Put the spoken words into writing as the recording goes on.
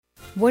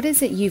What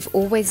is it you've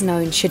always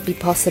known should be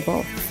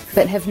possible,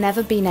 but have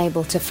never been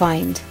able to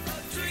find?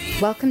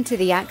 Welcome to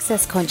the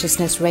Access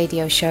Consciousness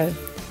radio show,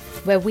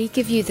 where we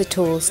give you the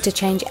tools to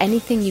change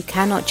anything you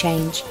cannot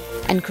change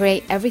and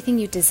create everything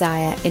you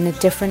desire in a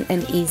different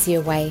and easier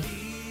way.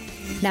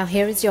 Now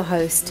here is your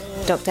host,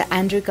 Dr.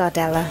 Andrew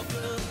Gardella.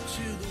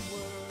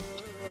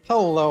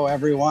 Hello,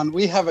 everyone.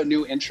 We have a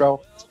new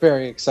intro. It's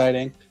very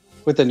exciting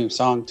with a new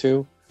song,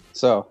 too.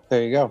 So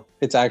there you go.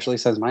 It actually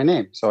says my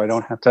name, so I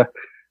don't have to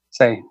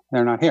say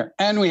they're not here.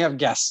 And we have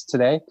guests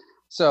today.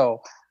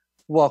 So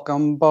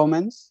welcome,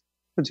 Bowmans,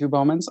 the two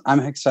Bowmans. I'm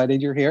excited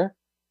you're here.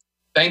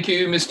 Thank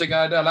you, Mr.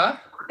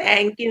 Gardella.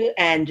 Thank you,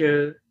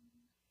 Andrew.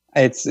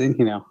 It's,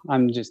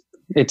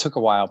 it took a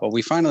while, but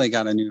we finally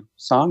got a new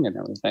song and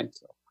everything.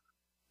 So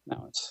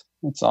now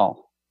it's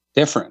all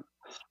different.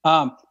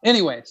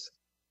 Anyways,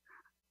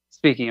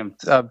 speaking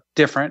of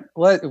different,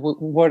 what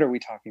are we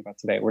talking about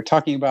today? We're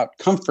talking about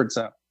comfort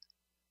zone.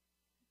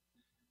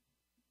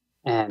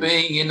 And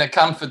being in a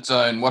comfort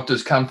zone. What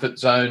does comfort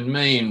zone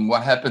mean?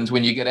 What happens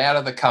when you get out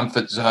of the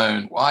comfort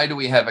zone? Why do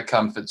we have a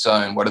comfort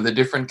zone? What are the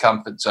different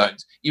comfort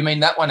zones? You mean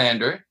that one,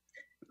 Andrew?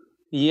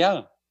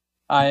 Yeah,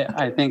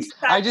 I think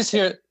I just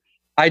hear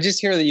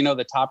the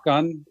the Top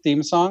Gun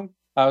theme song.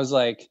 I was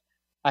like,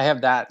 I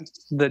have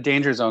the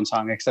Danger Zone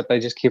song, except I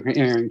just keep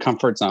hearing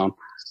comfort zone.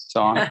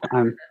 So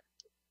I'm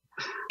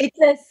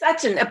It's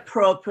such an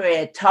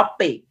appropriate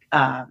topic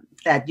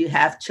that you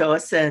have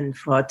chosen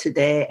for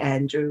today,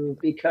 Andrew,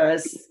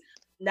 because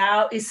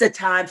now is the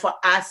time for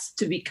us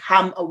to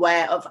become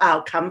aware of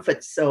our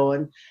comfort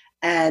zone.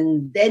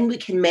 And then we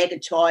can make a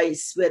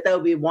choice whether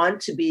we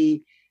want to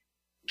be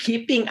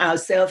keeping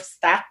ourselves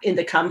stuck in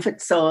the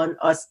comfort zone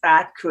or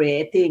start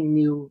creating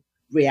new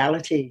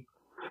reality.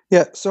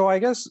 Yeah. So I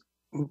guess,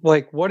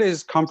 what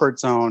is comfort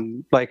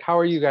zone? How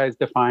are you guys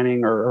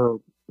defining or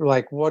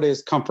what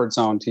is comfort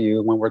zone to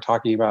you when we're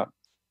talking about,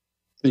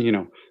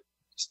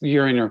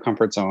 you're in your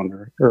comfort zone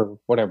or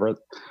whatever?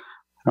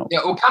 Yeah,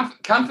 well,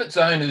 comfort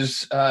zone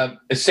is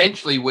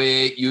essentially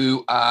where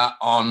you are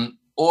on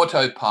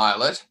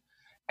autopilot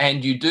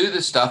and you do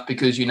the stuff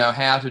because you know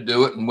how to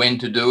do it and when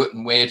to do it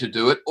and where to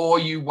do it, or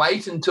you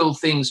wait until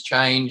things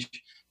change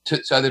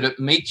so that it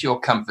meets your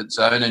comfort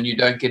zone and you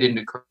don't get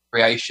into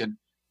creation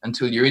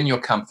until you're in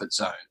your comfort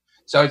zone.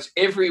 So it's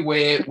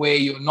everywhere where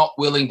you're not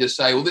willing to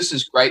say, well, this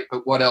is great,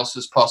 but what else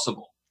is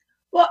possible?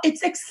 Well,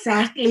 it's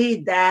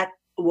exactly that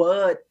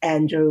word,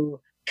 Andrew,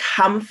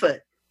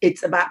 comfort.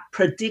 It's about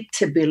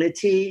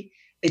predictability.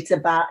 It's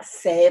about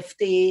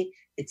safety.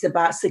 It's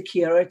about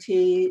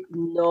security,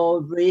 no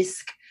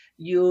risk.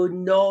 You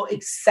know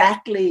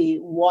exactly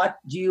what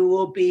you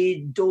will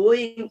be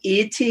doing,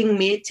 eating,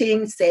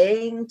 meeting,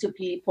 saying to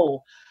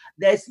people.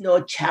 There's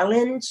no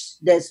challenge.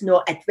 There's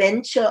no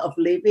adventure of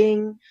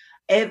living.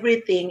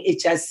 Everything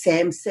is just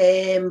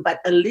same, but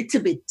a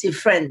little bit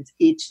different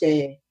each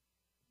day.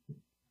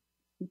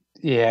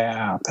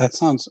 Yeah, that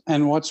sounds.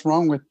 And what's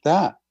wrong with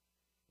that?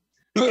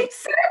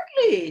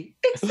 Exactly.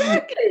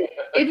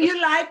 If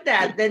you like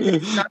that, then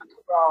it's not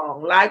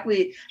wrong.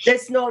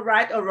 There's no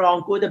right or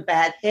wrong, good or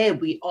bad. Hey,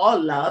 we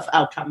all love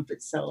our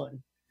comfort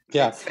zone.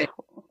 Yeah.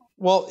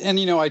 Well, and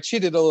I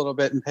cheated a little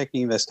bit in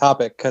picking this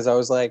topic because I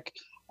was like,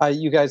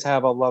 you guys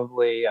have a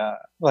lovely, a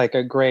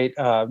great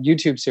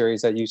YouTube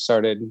series that you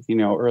started,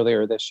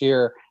 earlier this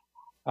year.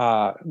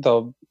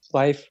 The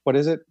Life, what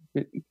is it?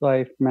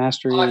 Life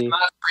Mastery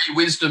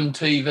Wisdom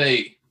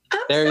TV.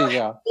 There you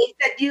go.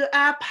 That you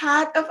are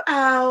part of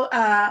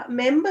our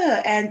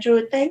member,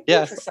 Andrew. Thank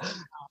you for saying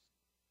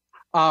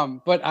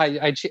that. But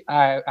I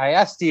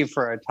asked Steve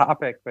for a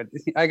topic, but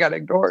I got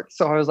ignored.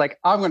 So I was like,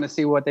 I'm going to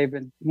see what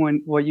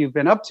you've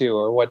been up to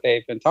or what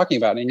they've been talking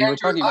about. And you were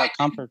talking about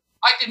comfort.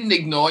 I didn't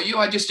ignore you.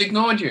 I just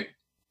ignored you.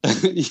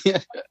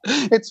 Yeah,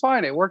 it's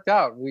fine. It worked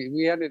out.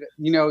 We ended.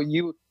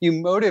 You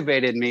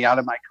motivated me out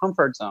of my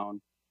comfort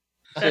zone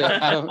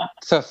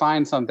to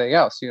find something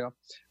else.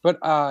 But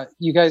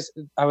you guys,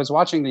 I was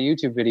watching the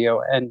YouTube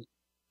video, and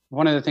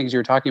one of the things you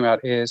were talking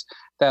about is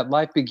that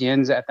life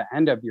begins at the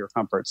end of your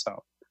comfort zone.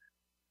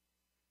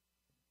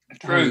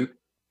 True.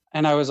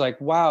 And I was like,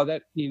 wow,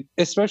 that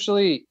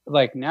especially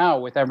now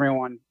with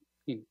everyone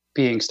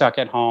being stuck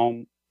at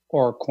home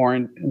or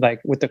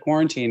with the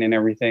quarantine and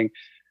everything,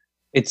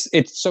 it's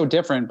so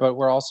different. But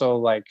we're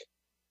also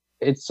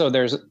so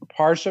there's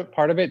part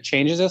of it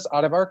changes us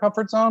out of our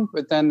comfort zone,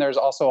 but then there's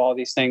also all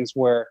these things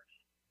where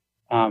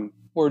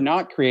we're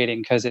not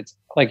creating because it's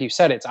like you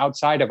said, it's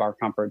outside of our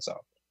comfort zone.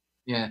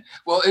 Yeah.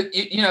 Well,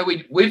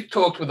 we've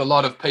talked with a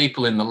lot of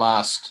people in the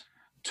last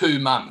 2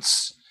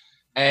 months,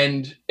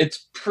 and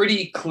it's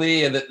pretty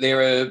clear that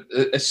there are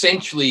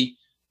essentially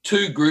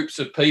two groups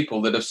of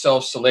people that have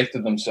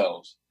self-selected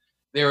themselves.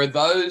 There are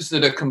those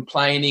that are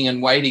complaining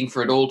and waiting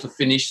for it all to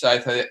finish so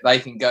that they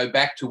can go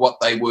back to what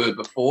they were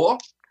before.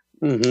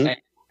 Mm-hmm. And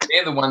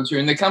they're the ones who are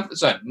in the comfort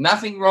zone.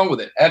 Nothing wrong with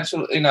it.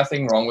 Absolutely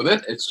nothing wrong with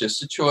it. It's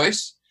just a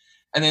choice.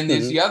 And then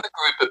there's the other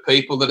group of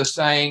people that are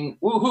saying,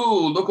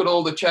 woohoo, look at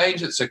all the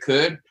change that's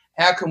occurred.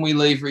 How can we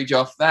leverage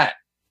off that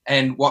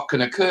and what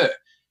can occur?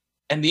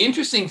 And the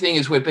interesting thing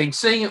is we've been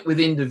seeing it with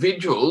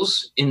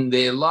individuals in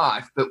their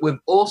life, but we've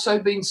also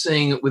been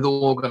seeing it with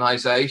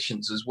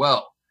organizations as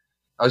well.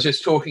 I was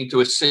just talking to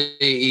a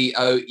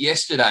CEO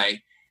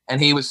yesterday, and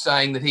he was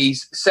saying that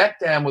he's sat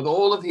down with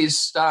all of his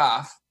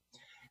staff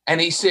and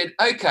he said,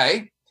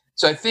 okay,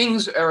 so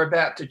things are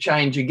about to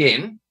change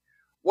again.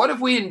 What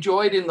have we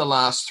enjoyed in the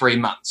last 3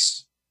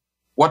 months?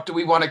 What do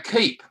we want to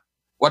keep?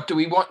 What do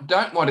we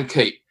don't want to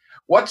keep?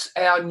 What's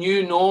our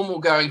new normal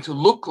going to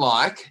look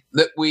like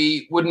that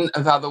we wouldn't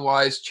have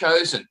otherwise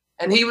chosen?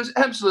 And he was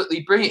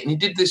absolutely brilliant. And he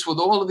did this with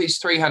all of his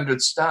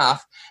 300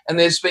 staff. And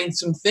there's been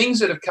some things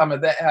that have come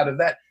out of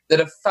that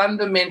are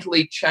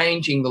fundamentally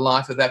changing the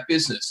life of that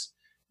business.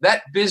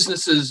 That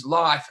business's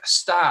life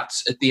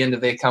starts at the end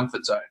of their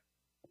comfort zone.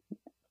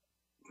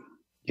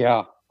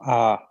 Yeah.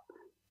 I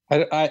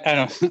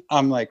don't,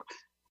 I'm like,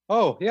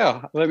 oh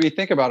yeah, let me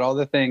think about all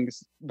the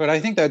things. But I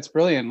think that's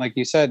brilliant. Like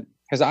you said,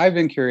 because I've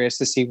been curious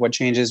to see what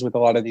changes with a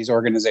lot of these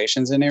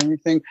organizations and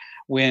everything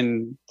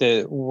when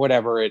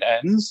whatever it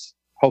ends.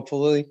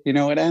 Hopefully,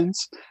 it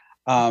ends.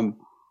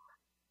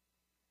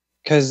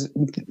 Because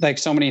like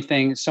so many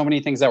things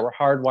that were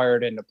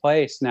hardwired into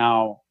place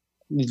now,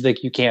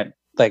 like you can't,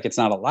 like it's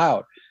not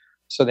allowed.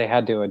 So they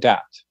had to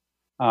adapt.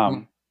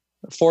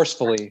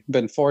 Forcefully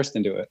been forced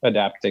into it,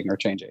 adapting or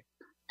changing.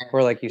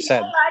 Or like you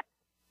said.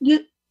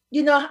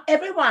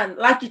 Everyone,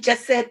 like you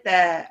just said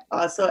there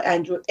also,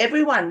 Andrew,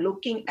 everyone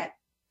looking at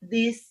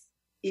this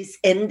is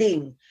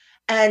ending.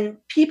 And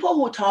people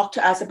who talk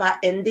to us about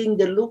ending,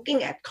 they're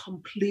looking at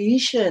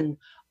completion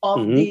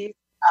of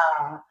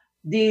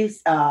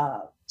this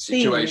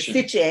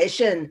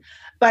situation.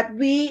 But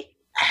we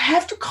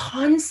have to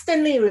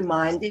constantly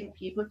reminding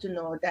people to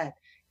know that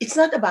it's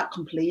not about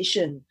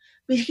completion.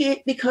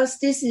 Because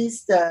this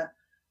is the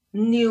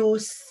new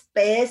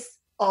space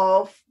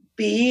of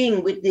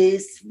being with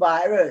this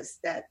virus,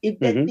 that if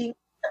they think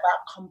about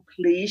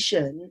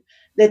completion,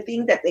 they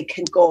think that they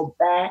can go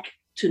back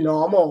to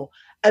normal.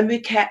 And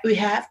we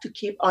have to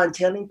keep on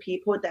telling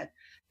people that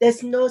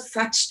there's no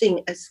such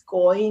thing as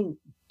going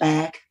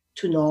back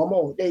to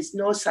normal. There's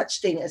no such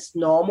thing as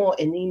normal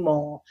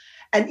anymore.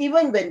 And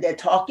even when they're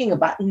talking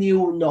about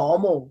new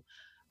normal,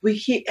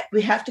 we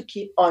have to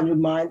keep on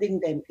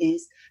reminding them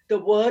is the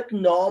word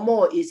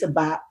normal is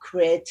about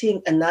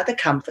creating another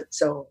comfort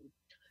zone.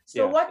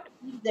 So what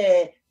if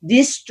they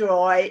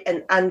destroy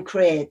and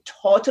uncreate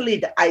totally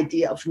the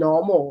idea of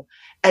normal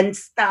and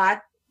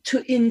start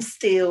to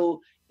instill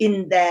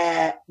in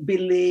their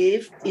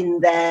belief,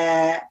 in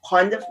their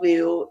point of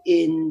view,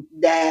 in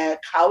their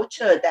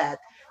culture that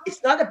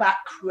it's not about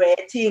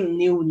creating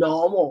new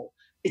normal.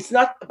 It's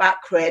not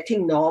about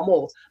creating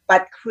normal,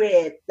 but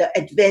create the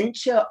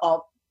adventure of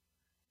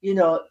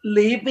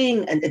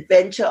living an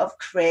adventure of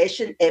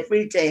creation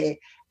every day.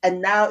 And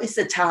now is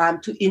the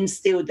time to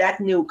instill that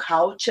new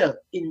culture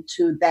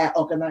into their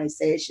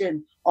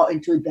organization or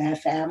into their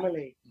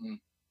family.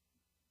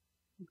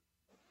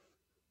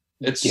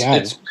 It's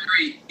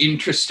very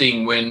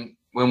interesting when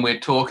we're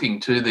talking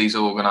to these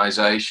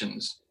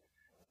organizations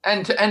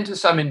and to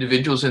some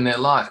individuals in their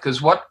life,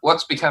 because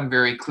what's become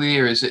very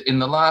clear is that in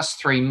the last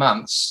 3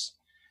 months,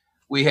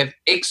 we have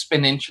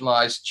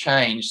exponentialized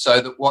change so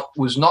that what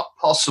was not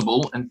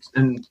possible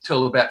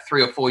until about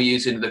 3 or 4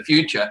 years into the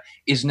future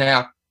is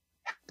now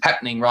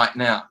happening right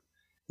now.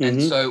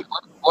 And so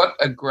what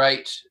a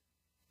great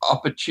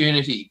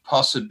opportunity,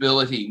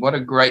 possibility, what a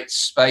great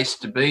space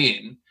to be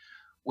in,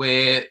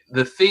 where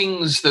the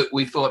things that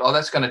we thought,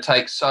 that's going to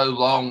take so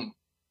long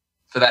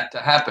for that to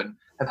happen,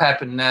 have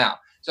happened now.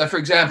 So, for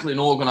example, in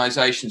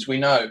organizations, we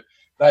know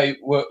they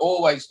were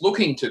always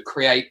looking to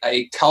create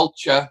a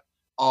culture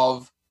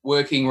of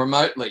working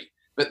remotely,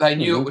 but they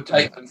knew it would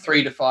take them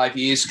 3 to 5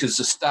 years because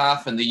the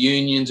staff and the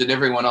unions and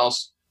everyone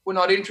else were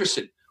not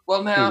interested.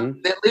 Well, now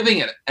they're living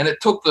in it, and it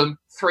took them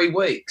 3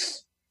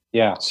 weeks.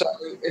 Yeah. So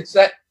it's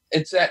that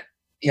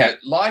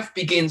life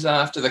begins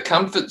after the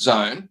comfort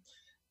zone,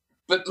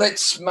 but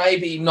let's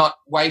maybe not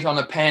wait on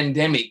a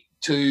pandemic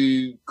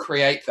to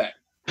create that.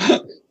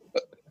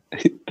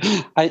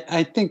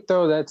 I think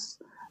though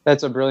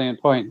that's a brilliant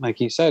point, like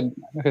you said,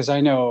 because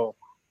I know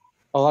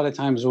a lot of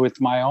times with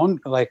my own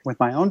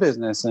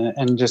business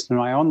and just in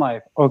my own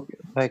life,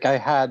 like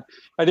I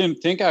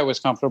didn't think I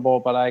was comfortable,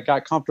 but I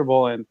got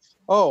comfortable and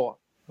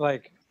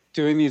like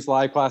doing these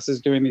live classes,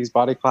 doing these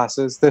body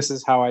classes. This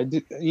is how I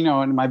do,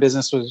 and my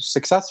business was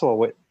successful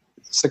with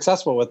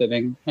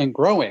it and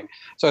growing.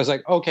 So I was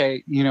like,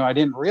 okay, I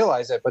didn't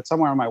realize it, but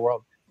somewhere in my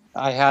world,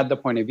 I had the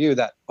point of view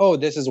that,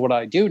 this is what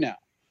I do now,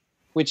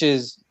 which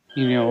is,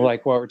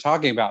 like what we're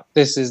talking about.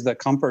 This is the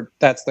comfort.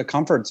 That's the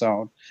comfort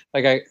zone.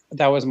 Like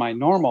that was my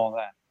normal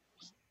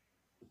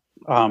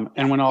then.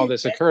 And when all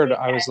this occurred,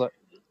 I was like,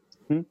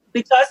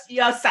 because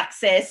your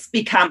success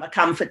become a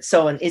comfort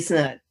zone, isn't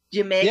it?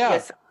 You make your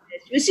success,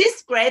 which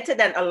is greater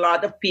than a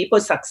lot of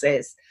people's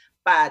success,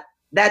 but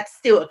that's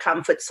still a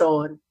comfort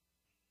zone.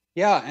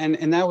 Yeah.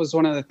 And that was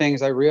one of the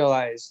things I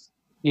realized,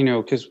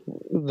 because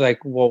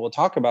like what we'll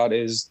talk about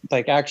is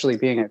like actually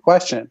being a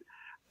question.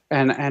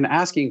 and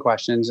asking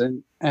questions.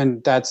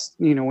 And that's,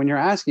 when you're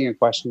asking a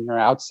question, you're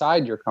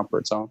outside your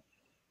comfort zone.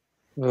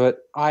 But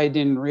I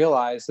didn't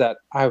realize that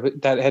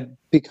that had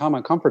become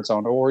a comfort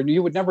zone, or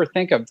you would never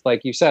think of,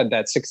 like you said,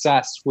 that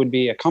success would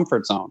be a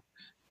comfort zone.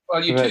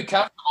 Well, you're too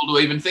comfortable to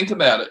even think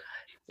about it.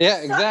 Yeah,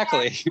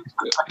 exactly. So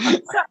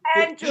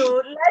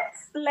Andrew,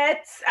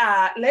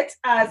 let's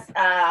us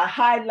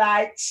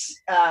highlight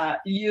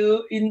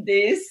you in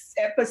this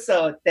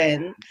episode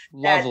then.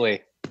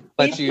 Lovely.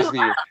 Let's use me.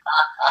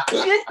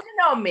 You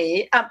know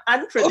me, I'm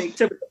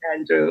unpredictable,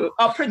 Andrew.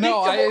 Or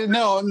predictable.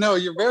 No,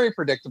 you're very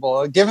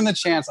predictable. Given the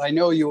chance, I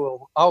know you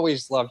will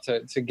always love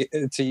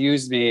to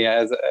use me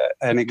as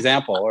an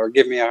example or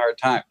give me a hard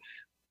time.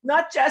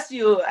 Not just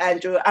you,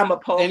 Andrew. I'm a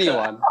poker.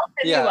 Anyone.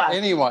 Yeah,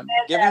 anyone.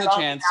 Given the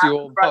chance, you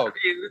will poke.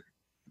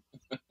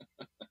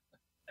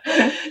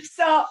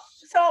 So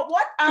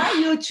what are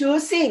you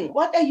choosing?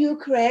 What are you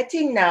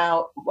creating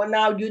now? Well,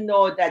 now you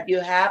know that you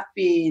have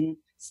been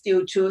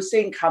still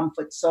choosing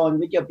comfort zone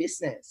with your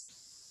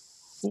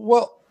business.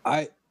 Well,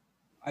 I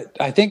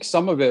think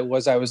some of it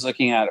was I was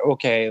looking at,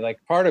 like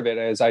part of it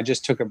is I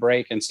just took a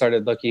break and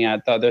started looking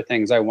at the other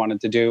things I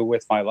wanted to do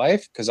with my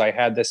life because I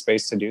had the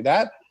space to do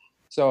that.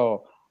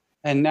 So,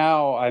 and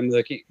now I'm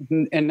looking,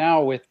 and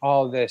now with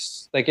all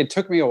this, like it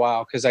took me a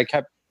while because I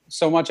kept,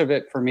 so much of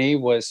it for me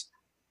was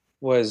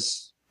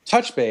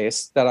touch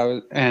base that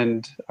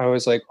I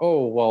was like,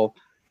 oh, well,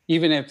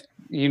 even if,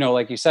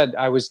 like you said,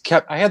 I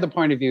had the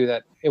point of view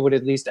that it would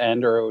at least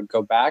end or it would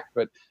go back.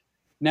 But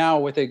now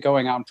with it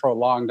going on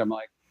prolonged, I'm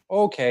like,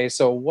 okay,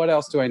 so what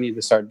else do I need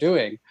to start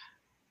doing?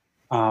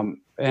 And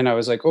I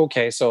was like,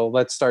 okay, so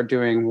let's start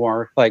doing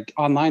more like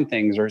online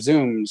things or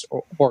Zooms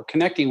or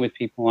connecting with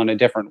people in a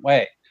different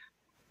way.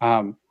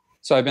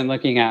 So I've been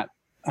looking at,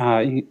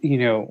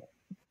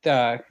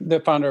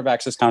 the founder of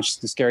Access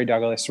Consciousness, Gary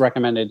Douglas,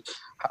 recommended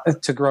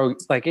to grow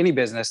like any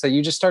business that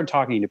you just start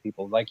talking to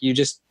people. Like you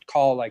just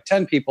call like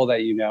 10 people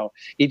that you know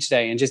each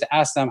day and just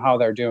ask them how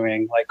they're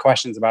doing, like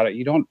questions about it.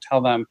 You don't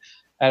tell them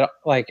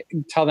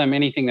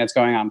anything that's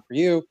going on for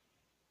you.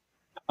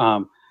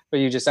 But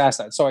you just ask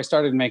that. So I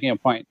started making a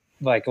point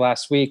like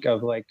last week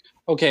of like,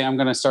 okay, I'm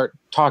going to start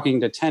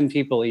talking to 10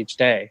 people each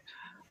day.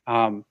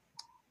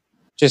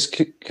 Just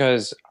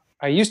because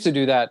I used to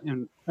do that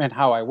in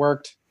how I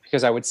worked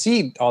because I would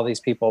see all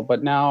these people.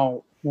 But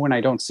now when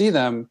I don't see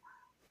them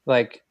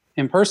like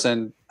in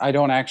person, I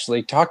don't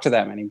actually talk to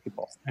that many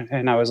people.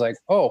 And I was like,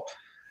 oh,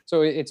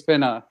 so it's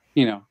been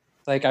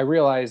like I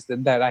realized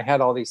that I had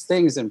all these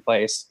things in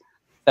place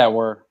that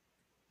were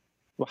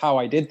how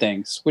I did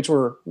things, which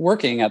were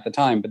working at the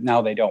time, but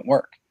now they don't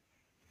work.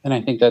 And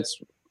I think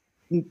that's,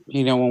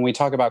 when we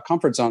talk about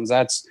comfort zones,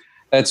 that's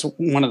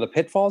one of the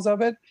pitfalls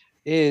of it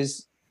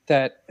is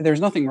that there's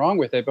nothing wrong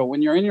with it. But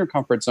when you're in your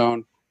comfort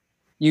zone,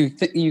 you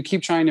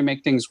keep trying to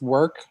make things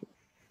work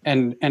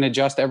and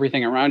adjust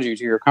everything around you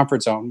to your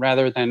comfort zone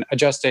rather than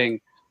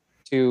adjusting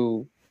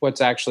to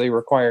what's actually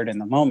required in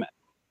the moment.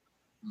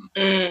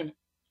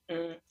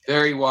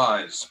 Very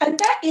wise. And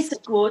that is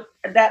good.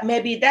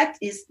 That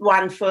is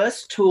one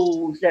first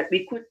tool that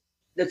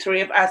the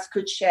three of us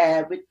could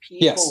share with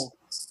people. Yes.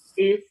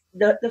 Is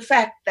the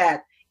fact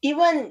that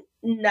even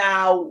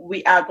now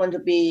we are going to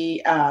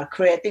be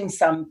creating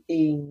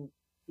something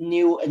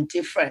new and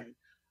different.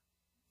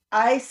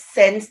 I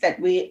sense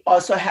that we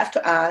also have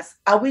to ask,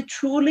 are we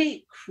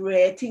truly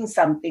creating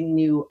something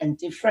new and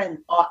different,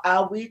 or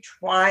are we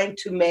trying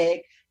to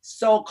make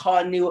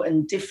so-called new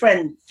and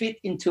different fit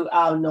into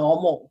our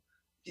normal?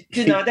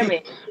 Do you know what I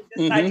mean?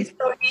 It's like it's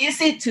so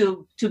easy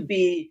to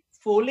be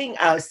fooling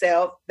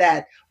ourselves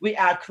that we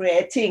are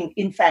creating.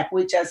 In fact,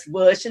 we're just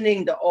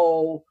versioning the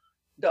old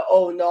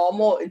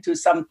normal into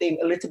something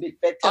a little bit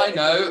better. I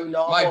know.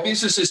 My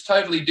business is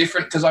totally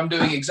different because I'm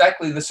doing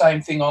exactly the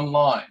same thing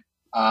online.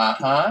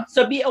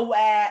 So be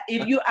aware,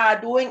 if you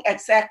are doing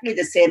exactly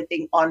the same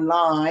thing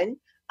online,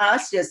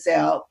 ask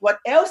yourself, what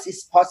else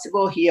is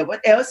possible here?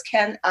 What else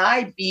can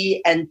I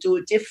be and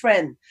do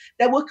different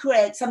that will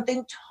create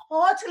something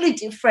totally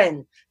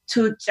different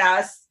to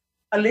just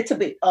a little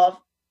bit of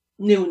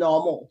new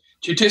normal?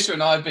 Jutissa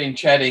and I have been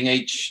chatting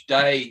each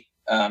day,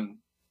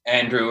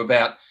 Andrew,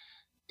 about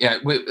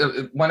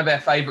one of our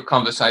favourite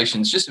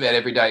conversations just about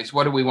every day is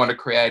what do we want to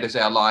create as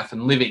our life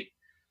and living?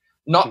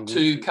 Not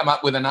to come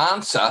up with an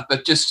answer,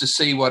 but just to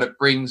see what it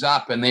brings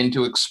up and then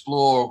to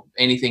explore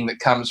anything that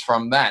comes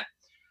from that.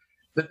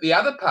 But the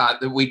other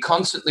part that we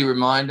constantly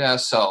remind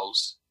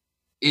ourselves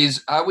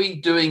is, are we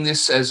doing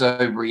this as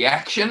a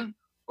reaction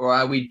or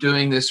are we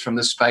doing this from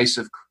the space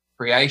of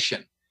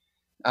creation?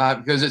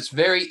 Because it's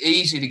very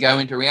easy to go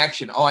into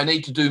reaction. Oh, I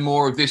need to do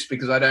more of this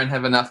because I don't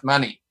have enough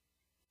money.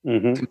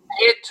 Compared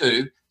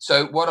to,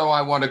 so what do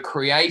I want to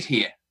create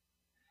here?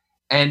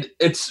 And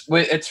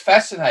it's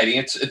fascinating.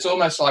 It's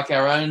almost like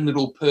our own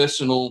little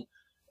personal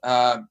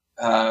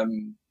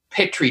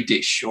petri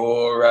dish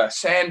or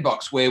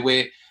sandbox where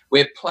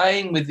we're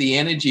playing with the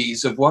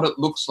energies of what it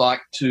looks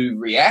like to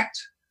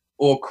react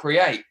or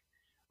create.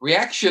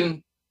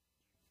 Reaction,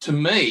 to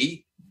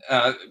me,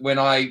 when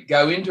I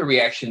go into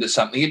reaction to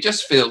something, it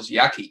just feels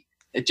yucky.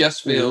 It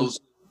just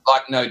feels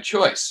like no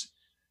choice.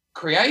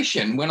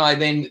 Creation, when I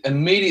then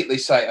immediately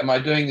say, am I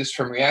doing this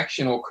from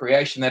reaction or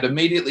creation, that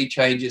immediately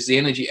changes the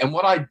energy. And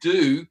what I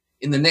do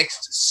in the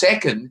next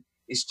second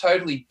is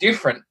totally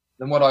different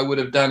than what I would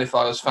have done if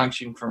I was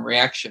functioning from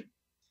reaction.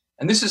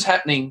 And this is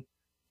happening,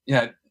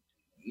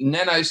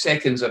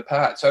 nanoseconds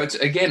apart. So it's,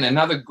 again,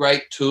 another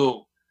great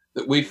tool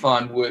that we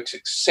find works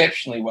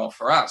exceptionally well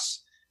for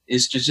us,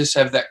 is to just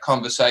have that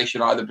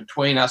conversation either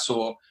between us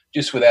or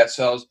just with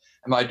ourselves.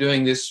 Am I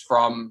doing this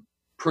from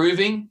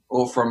proving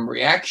or from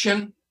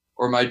reaction,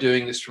 or am I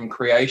doing this from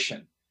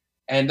creation?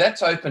 And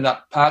that's opened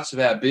up parts of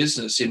our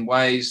business in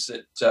ways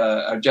that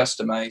are just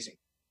amazing.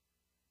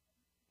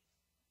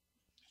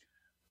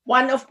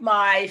 One of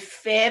my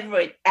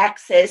favorite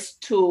access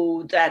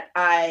tools that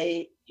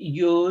I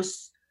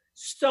use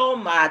so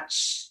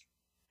much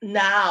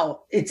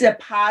now, it's a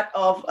part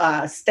of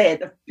a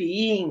state of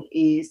being,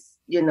 is,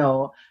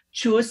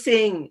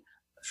 choosing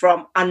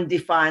from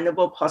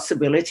undefinable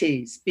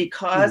possibilities.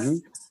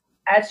 Because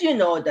as you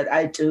know, that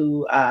I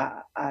do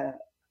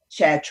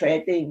share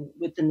trading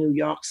with the New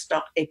York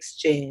Stock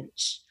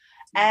Exchange,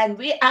 and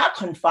we are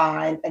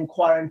confined and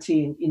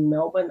quarantined in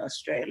Melbourne,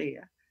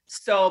 Australia.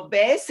 So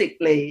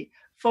basically,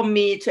 for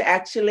me to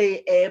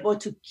actually able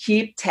to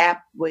keep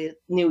tap with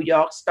New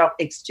York Stock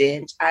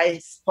Exchange,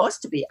 I'm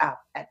supposed to be up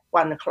at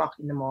 1 o'clock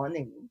in the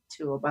morning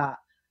to about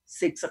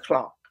 6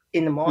 o'clock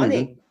in the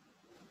morning.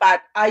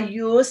 But I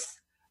use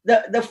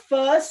the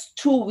first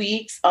 2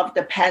 weeks of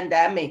the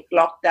pandemic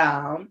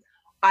lockdown,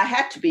 I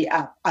had to be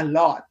up a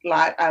lot,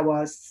 like I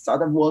was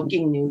sort of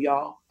working New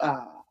York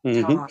time.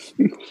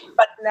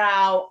 But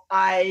now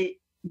I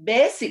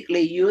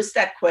basically use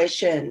that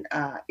question,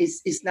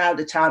 is now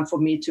the time for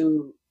me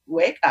to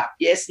wake up?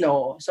 Yes,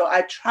 no. So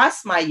I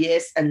trust my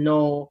yes and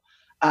no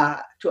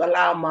to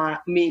allow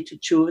me to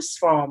choose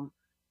from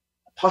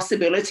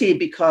possibility,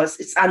 because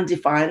it's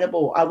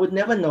undefinable. I would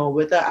never know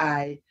whether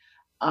I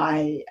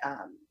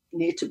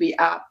need to be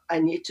up, I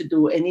need to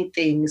do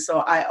anything.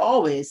 So I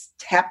always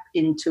tap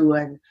into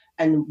and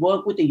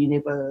work with the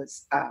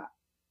universe.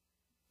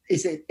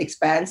 Is it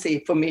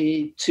expansive for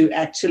me to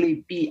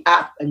actually be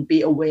up and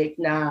be awake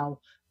now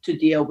to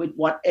deal with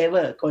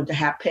whatever going to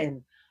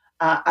happen?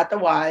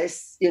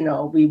 Otherwise,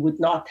 we would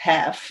not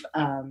have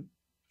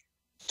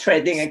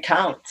trading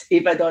account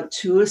if I don't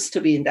choose to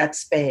be in that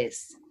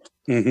space.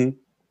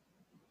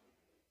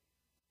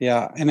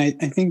 Yeah, and I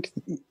think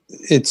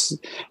it's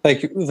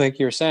like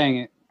you're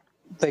saying,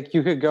 like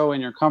you could go in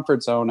your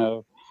comfort zone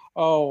of,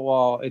 oh,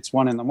 well, it's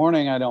 1 a.m,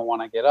 I don't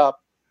want to get up.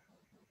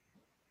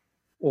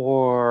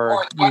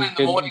 Or it's 1 a.m,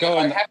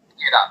 I have to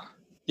get up.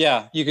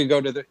 Yeah, you could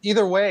go to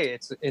either way.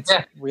 It's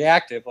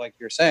reactive, like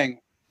you're saying,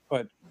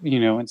 but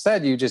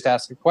instead you just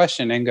ask a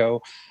question and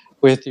go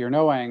with your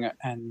knowing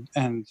and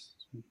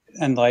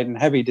light and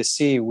heavy to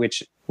see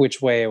which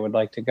way it would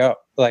like to go,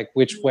 like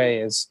which way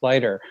is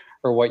lighter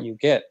or what you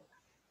get.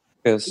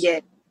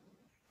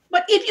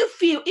 But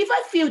if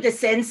I feel the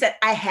sense that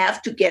I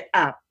have to get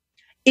up,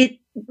 it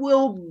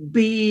will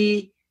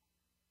be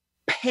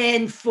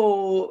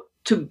painful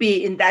to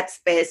be in that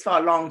space for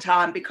a long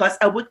time, because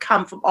I would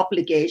come from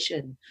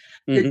obligation.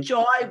 The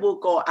joy will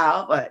go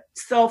out of it.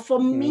 So for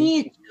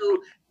me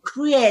to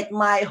create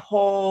my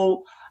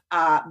whole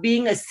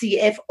being a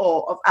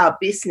CFO of our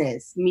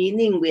business,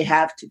 meaning we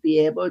have to be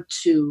able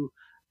to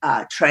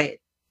trade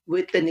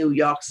with the New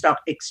York Stock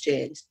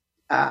Exchange,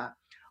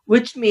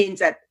 which means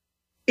that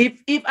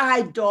if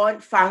I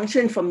don't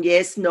function from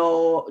yes,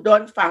 no,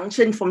 don't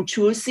function from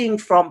choosing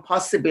from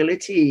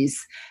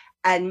possibilities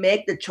and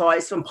make the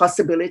choice from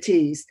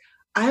possibilities,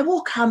 I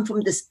will come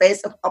from the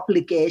space of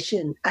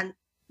obligation. And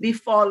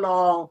before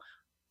long,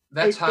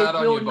 it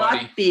will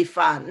not be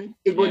fun.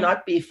 It will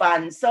not be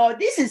fun. So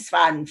this is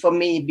fun for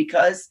me,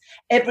 because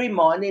every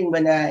morning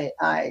when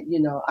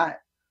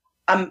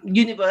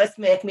universe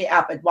make me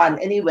up at 1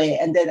 anyway,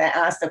 and then I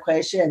ask the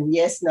question,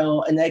 yes,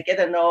 no, and I get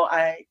a no,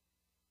 I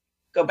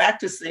go back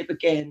to sleep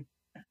again.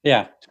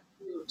 Yeah.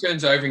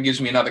 Turns over and gives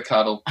me another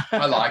cuddle.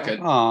 I like it.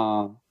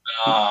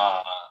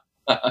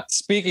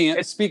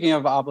 Speaking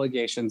of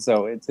obligations,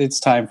 though,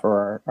 it's time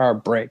for our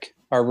break,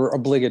 our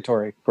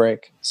obligatory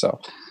break. So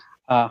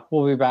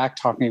we'll be back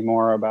talking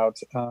more about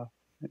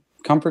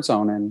comfort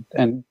zone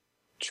and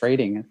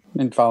trading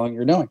and following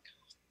your knowing.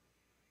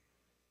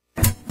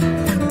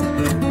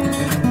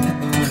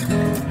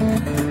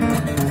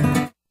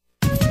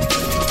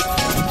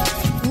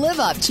 Live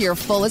up to your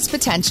fullest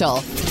potential.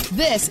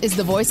 This is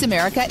the Voice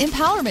America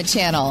Empowerment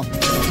Channel.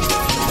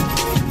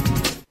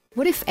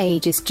 What if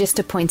age is just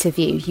a point of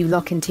view you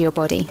lock into your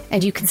body,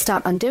 and you can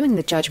start undoing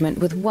the judgment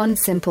with one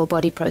simple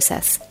body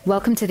process?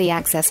 Welcome to the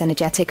Access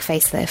Energetic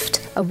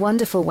Facelift, a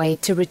wonderful way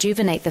to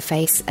rejuvenate the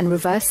face and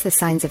reverse the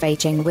signs of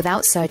aging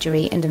without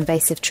surgery and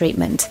invasive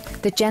treatment.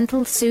 The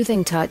gentle,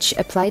 soothing touch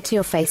applied to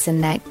your face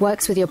and neck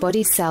works with your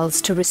body's cells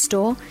to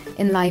restore,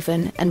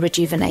 enliven, and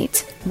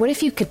rejuvenate. What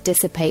if you could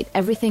dissipate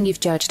everything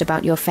you've judged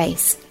about your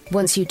face?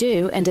 Once you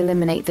do and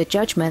eliminate the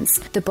judgments,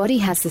 the body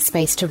has the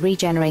space to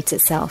regenerate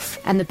itself,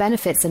 and the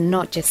benefits are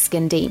not just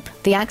skin deep.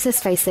 The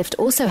Access Facelift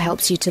also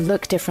helps you to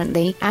look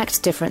differently,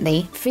 act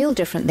differently, feel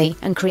differently,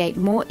 and create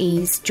more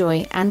ease,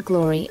 joy, and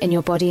glory in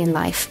your body and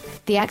life.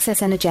 The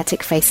Access Energetic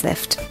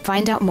Facelift.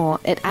 Find out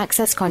more at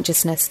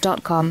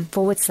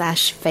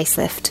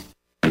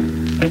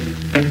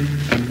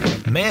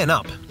accessconsciousness.com/facelift. Man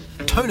up.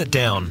 Tone it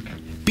down.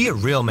 Be a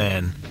real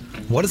man.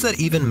 What does that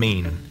even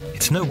mean?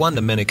 It's no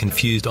wonder men are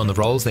confused on the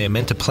roles they are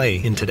meant to play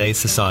in today's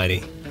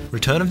society.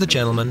 Return of the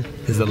Gentleman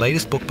is the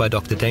latest book by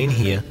Dr. Dane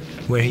Heer,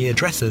 where he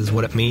addresses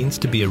what it means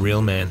to be a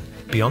real man,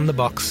 beyond the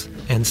box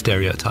and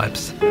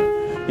stereotypes.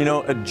 You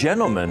know, a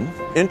gentleman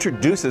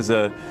introduces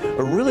a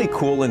really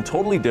cool and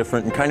totally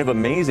different and kind of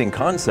amazing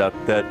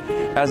concept that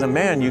as a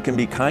man you can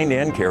be kind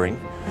and caring,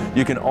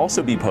 you can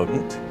also be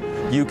potent,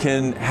 you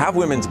can have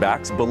women's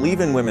backs, believe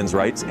in women's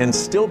rights, and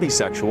still be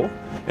sexual,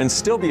 and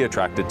still be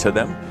attracted to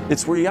them.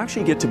 It's where you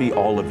actually get to be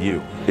all of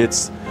you.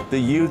 It's the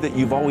you that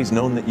you've always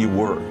known that you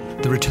were.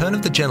 The Return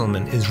of the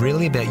Gentleman is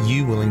really about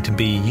you willing to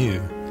be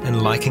you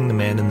and liking the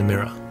man in the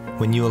mirror.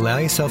 When you allow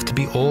yourself to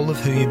be all of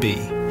who you be,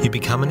 you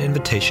become an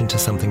invitation to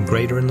something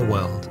greater in the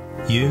world.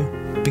 You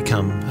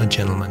become a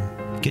gentleman.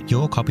 Get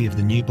your copy of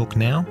the new book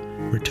now,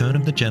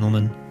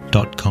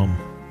 returnofthegentleman.com.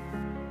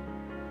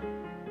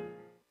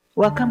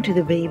 Welcome to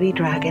the Baby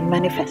Dragon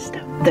Manifesto,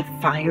 the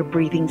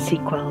fire-breathing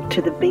sequel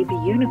to the Baby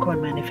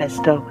Unicorn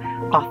Manifesto,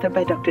 authored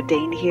by Dr.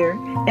 Dane Heer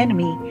and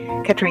me,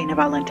 Katrina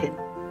Valentin.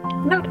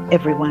 Not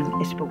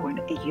everyone is born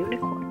a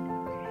unicorn.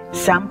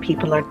 Some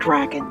people are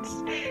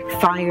dragons,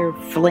 fire,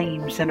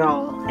 flames, and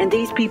all, and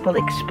these people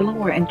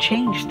explore and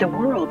change the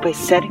world by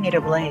setting it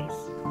ablaze.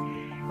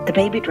 The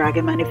Baby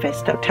Dragon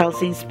Manifesto tells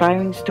the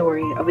inspiring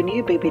story of a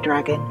new baby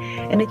dragon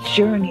and its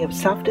journey of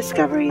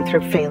self-discovery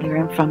through failure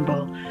and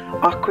fumble,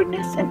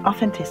 awkwardness and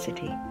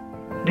authenticity.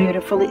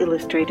 Beautifully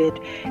illustrated,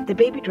 the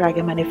Baby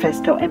Dragon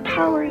Manifesto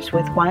empowers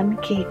with one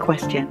key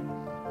question.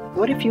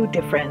 What if your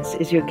difference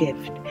is your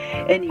gift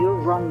and your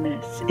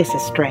wrongness is a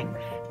strength?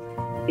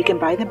 You can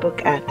buy the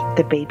book at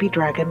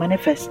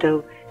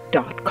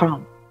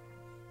thebabydragonmanifesto.com.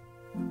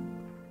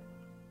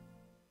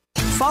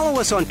 Follow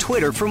us on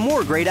Twitter for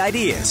more great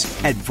ideas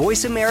at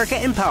Voice America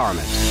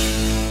Empowerment.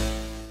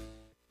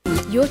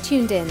 You're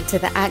tuned in to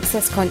the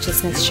Access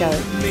Consciousness Show.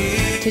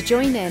 To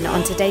join in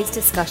on today's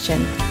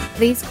discussion,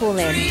 please call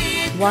in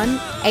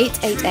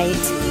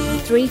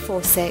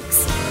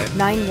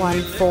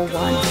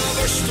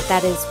 1-888-346-9141.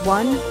 That is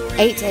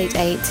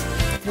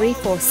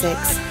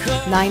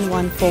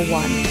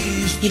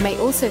 1-888-346-9141. You may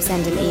also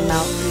send an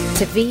email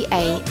to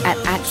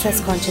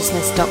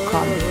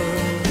va@accessconsciousness.com.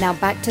 Now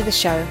back to the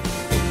show.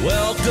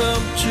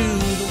 Welcome to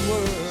the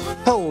world.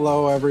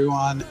 Hello,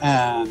 everyone,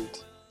 and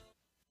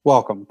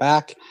welcome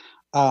back.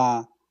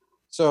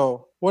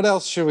 So what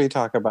else should we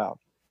talk about?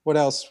 What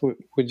else would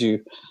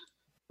the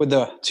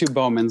two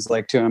Bowmans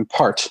like to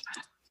impart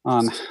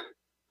on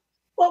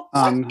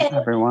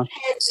everyone?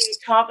 As we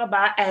talk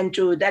about,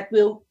 Andrew, that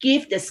will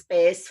give the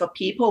space for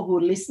people who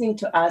are listening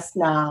to us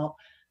now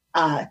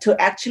to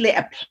actually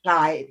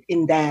apply it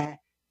in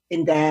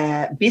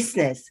their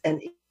business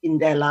and in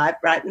their life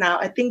right now.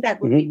 I think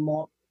that would be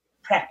more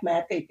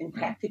pragmatic and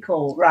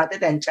practical rather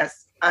than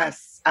just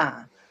us,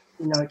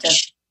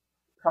 just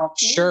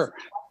talking. Sure.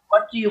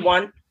 What do you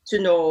want to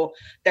know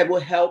that will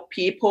help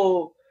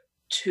people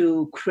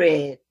to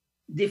create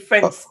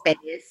different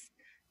space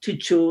to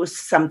choose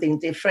something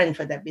different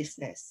for their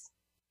business?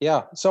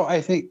 Yeah. So I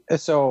think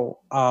so.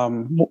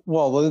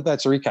 Well,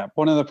 let's recap.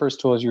 One of the first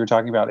tools you were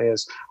talking about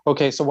is,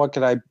 okay, so what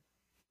could I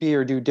be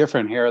or do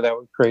different here that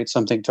would create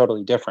something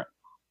totally different?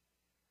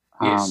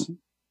 Yes.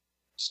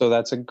 So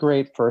that's a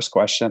great first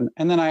question.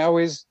 And then I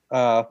always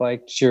I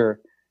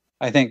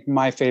think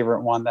my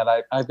favorite one that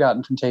I've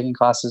gotten from taking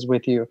classes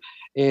with you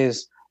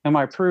is, am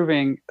I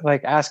proving,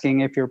 like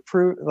asking if you're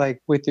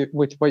with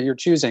what you're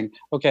choosing,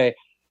 okay,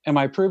 am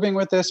I proving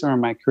with this or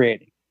am I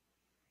creating?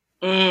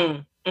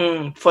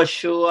 For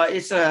sure.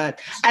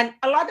 And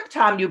a lot of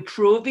time you're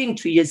proving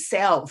to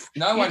yourself.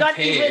 No one don't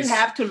cares. even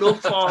have to look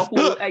for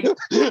who are you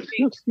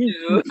proving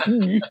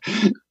to.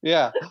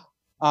 Yeah.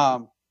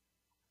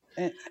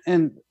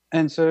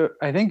 And so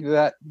I think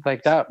that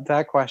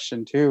that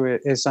question too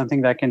is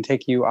something that can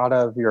take you out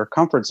of your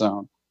comfort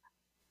zone.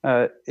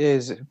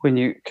 Is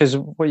because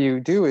what you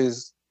do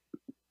is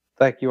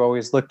like you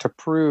always look to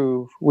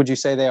prove. Would you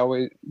say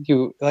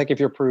if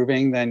you're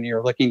proving, then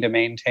you're looking to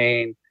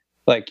maintain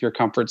like your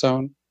comfort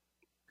zone,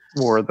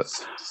 or the?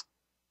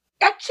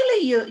 Actually,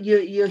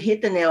 you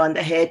hit the nail on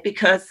the head,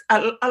 because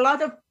a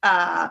lot of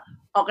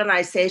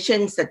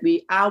organizations that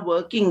we are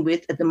working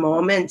with at the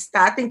moment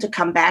starting to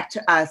come back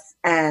to us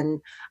and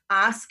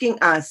asking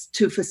us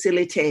to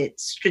facilitate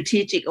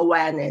strategic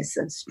awareness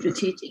and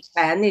strategic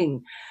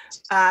planning.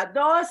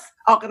 Those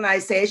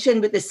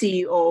organizations with the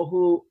CEO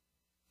who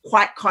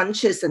quite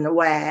conscious and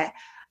aware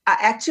are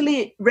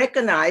actually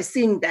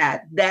recognizing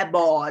that their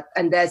board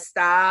and their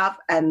staff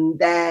and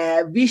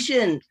their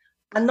vision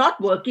are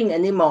not working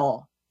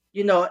anymore.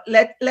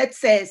 Let's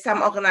say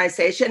some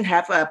organization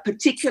have a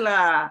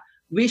particular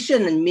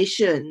vision and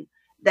mission,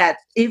 that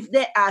if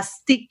they are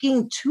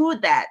sticking to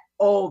that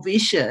old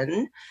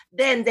vision,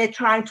 then they're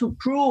trying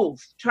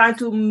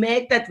to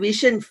make that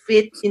vision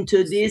fit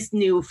into this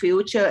new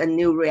future and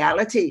new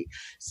reality.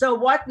 So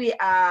what we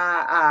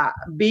are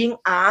being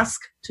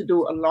asked to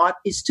do a lot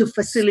is to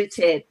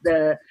facilitate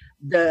the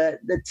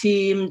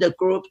team, the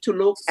group, to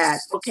look at,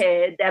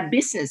 okay, their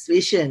business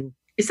vision,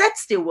 is that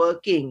still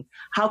working?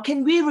 How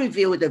can we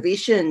review the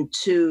vision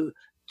to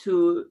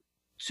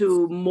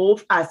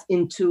move us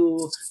into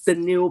the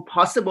new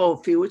possible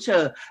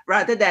future,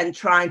 rather than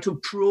trying to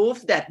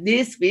prove that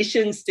this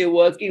vision is still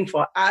working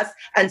for us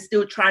and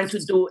still trying to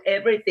do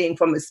everything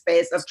from a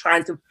space of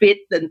trying to fit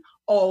the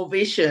old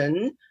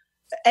vision.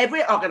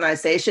 Every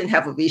organization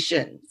have a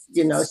vision,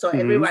 so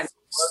everyone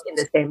work in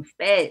the same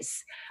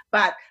space.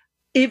 But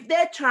if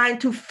they're trying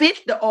to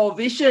fit the old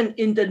vision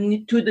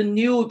to the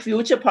new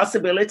future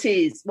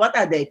possibilities, what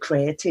are they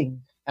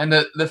creating? And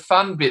the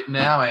fun bit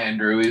now,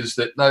 Andrew, is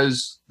that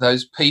those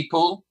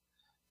people,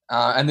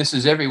 and this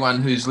is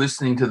everyone who's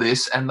listening to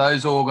this, and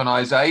those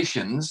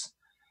organisations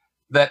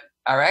that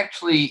are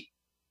actually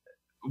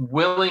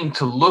willing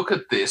to look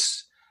at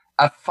this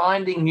are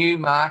finding new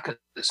markets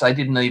they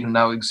didn't even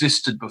know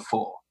existed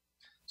before.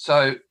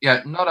 So,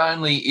 not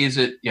only is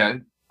it,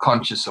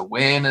 conscious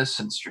awareness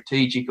and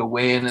strategic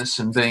awareness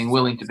and being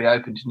willing to be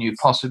open to new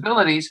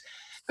possibilities,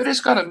 but it's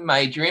got a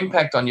major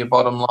impact on your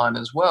bottom line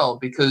as well,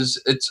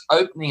 because it's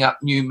opening up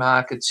new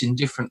markets in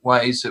different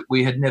ways that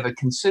we had never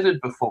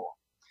considered before.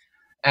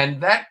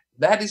 And that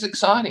is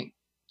exciting.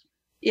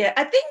 Yeah,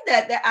 I think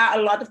that there are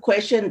a lot of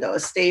questions, though,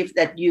 Steve,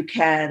 that you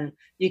can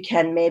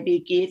maybe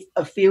give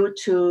a few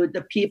to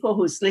the people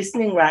who's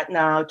listening right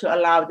now, to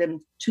allow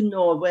them to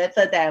know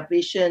whether their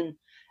vision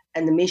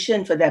and the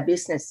mission for their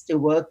business is still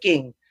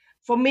working.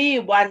 For me,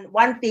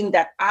 one thing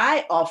that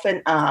I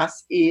often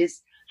ask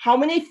is, how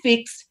many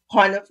fixed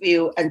point of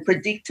view and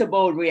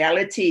predictable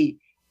reality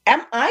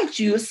am I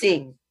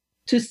choosing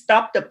to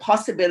stop the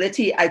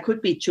possibility I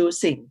could be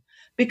choosing?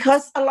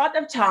 Because a lot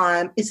of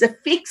time it's a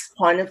fixed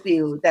point of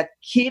view that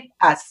keep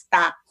us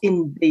stuck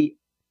in the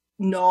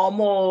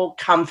normal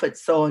comfort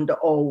zone the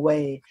old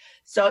way.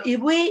 So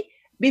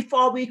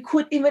before we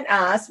could even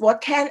ask,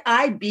 what can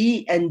I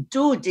be and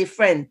do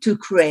different to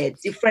create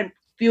different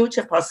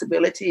future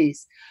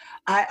possibilities?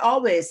 I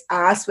always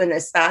ask when I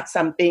start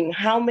something,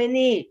 how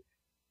many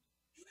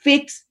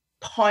fixed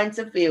points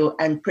of view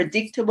and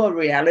predictable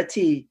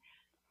reality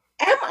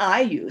am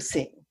I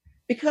using?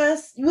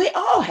 Because we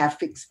all have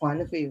fixed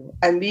point of view,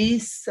 and we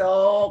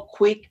so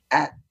quick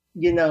at,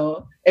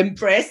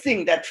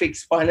 embracing that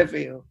fixed point of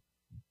view.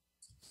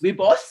 We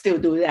both still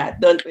do that,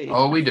 don't we?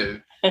 Oh, we do.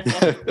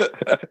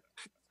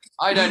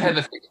 I don't have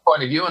a fixed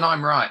point of view, and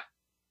I'm right.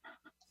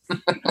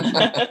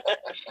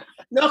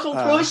 No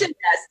conclusion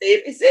there,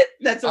 Steve, is it?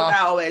 That's what I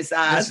always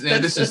ask.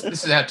 This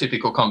is our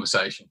typical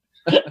conversation.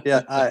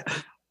 Yeah,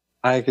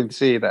 I can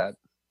see that.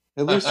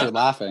 At least you're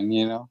laughing,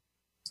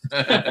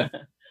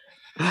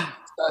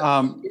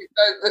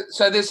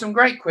 So there's some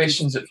great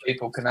questions that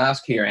people can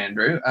ask here,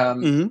 Andrew.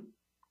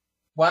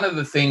 One of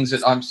the things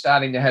that I'm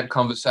starting to have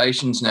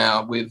conversations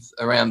now with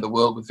around the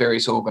world with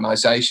various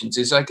organisations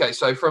is, okay,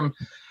 so from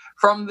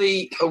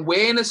the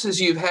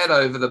awarenesses you've had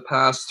over the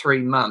past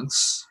 3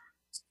 months,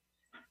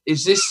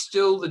 is this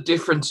still the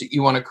difference that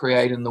you want to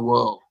create in the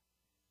world?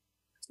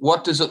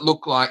 What does it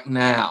look like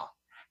now?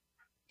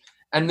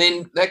 And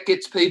then that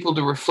gets people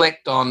to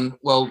reflect on,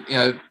 well,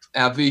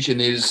 our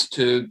vision is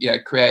to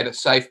create a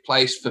safe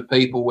place for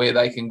people where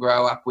they can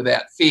grow up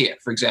without fear,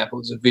 for example,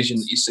 is a vision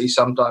that you see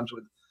sometimes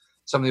with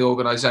some of the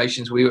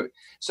organisations we were.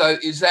 So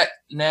is that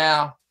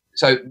now,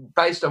 so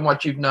based on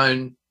what you've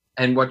known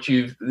and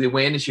the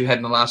awareness you had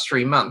in the last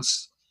 3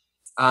 months,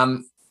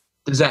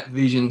 does that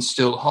vision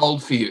still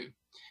hold for you?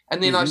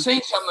 And then I've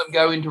seen some of them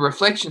go into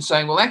reflection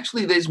saying, well,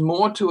 actually there's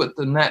more to it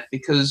than that,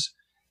 because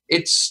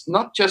it's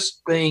not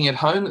just being at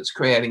home that's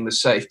creating the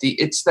safety,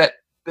 it's that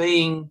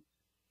being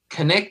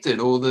connected,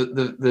 or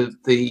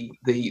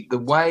the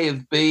way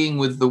of being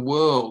with the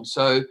world.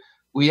 So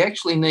we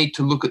actually need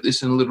to look at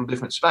this in a little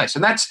different space.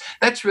 And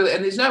that's really,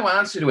 and there's no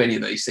answer to any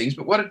of these things,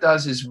 but what it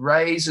does is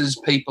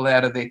raises people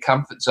out of their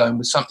comfort zone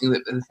with something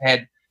that they've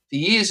had for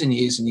years and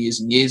years and years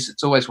and years.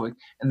 It's always worked,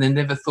 and they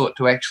never thought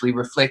to actually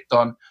reflect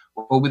on,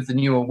 well, with the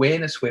new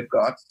awareness we've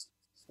got,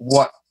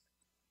 what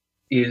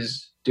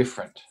is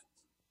different.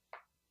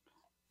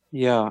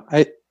 Yeah,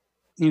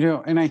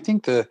 and I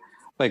think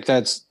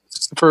that's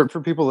for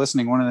people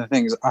listening, one of the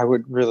things I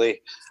would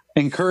really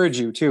encourage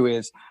you to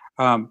is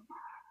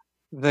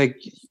that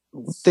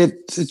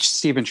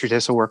Steve and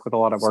Tritissa work with a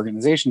lot of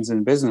organizations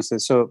and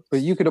businesses.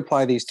 But you could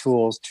apply these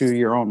tools to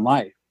your own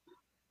life,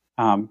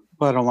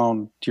 let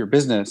alone to your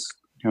business.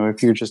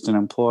 If you're just an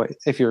employee,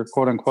 if you're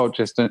quote unquote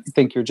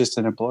think you're just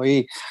an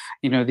employee,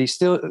 these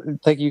still,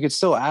 you could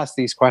still ask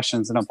these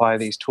questions and apply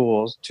these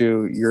tools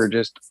to your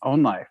just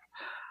own life,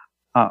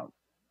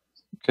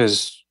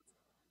 because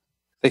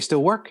they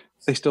still work.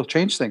 They still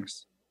change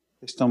things.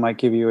 They still might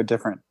give you a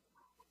different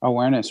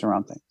awareness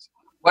around things.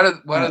 What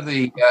are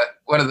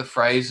the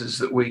phrases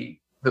that we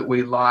that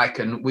we like,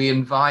 and we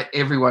invite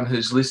everyone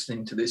who's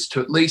listening to this to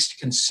at least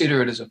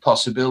consider it as a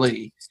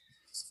possibility.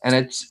 And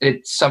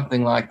it's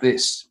something like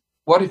this.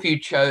 What if you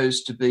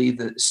chose to be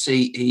the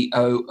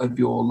CEO of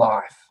your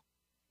life?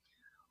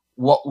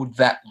 What would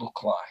that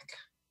look like?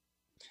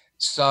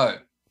 So,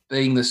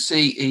 being the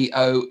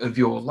CEO of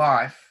your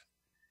life,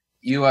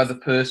 you are the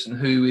person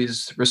who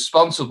is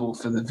responsible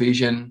for the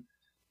vision,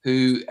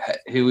 who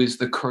is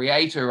the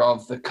creator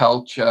of the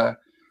culture,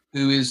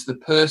 who is the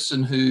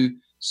person who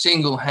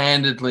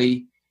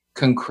single-handedly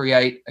can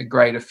create a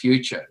greater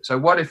future. So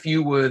what if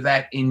you were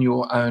that in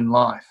your own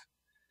life?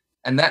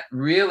 And that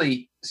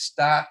really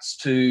starts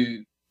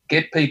to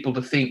get people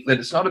to think that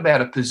it's not about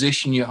a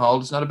position you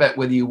hold. It's not about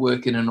whether you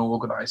work in an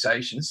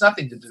organization. It's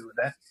nothing to do with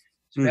that.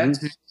 It's about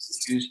who you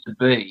choose to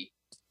be.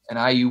 And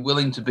are you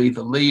willing to be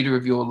the leader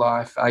of your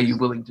life? Are you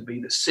willing to be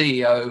the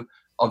CEO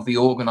of the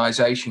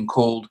organization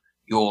called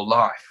your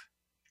life?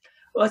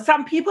 Well,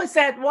 some people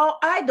said, well,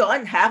 I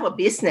don't have a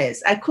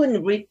business. I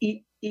couldn't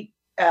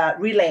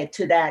relate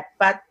to that.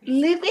 But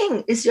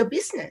living is your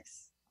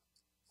business.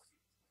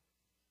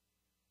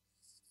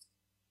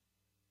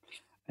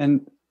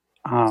 And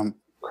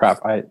crap,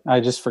 I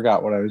just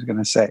forgot what I was going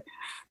to say.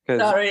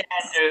 Sorry,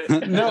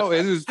 Andrew. No,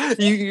 it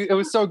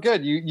was so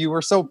good. You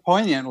were so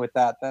poignant with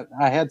that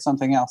I had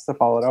something else to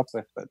follow it up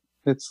with, but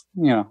it's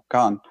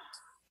gone.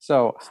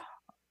 So,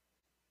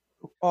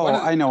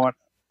 I know what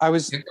I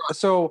was.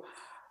 So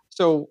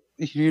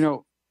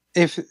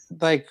if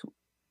like,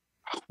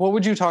 what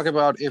would you talk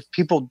about if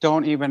people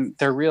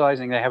they're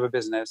realizing they have a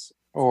business,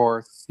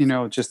 or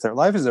just their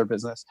life is their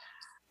business,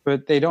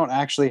 but they don't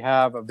actually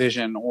have a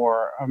vision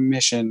or a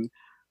mission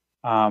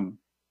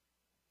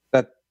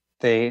that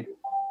they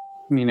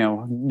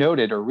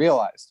noted or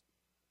realized?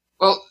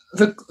 Well,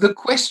 the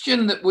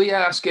question that we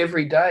ask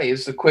every day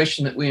is the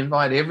question that we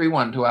invite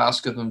everyone to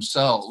ask of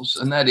themselves,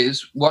 and that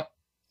is, what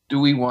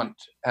do we want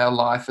our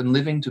life and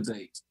living to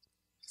be?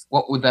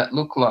 What would that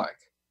look like?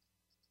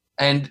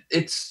 And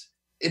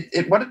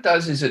what it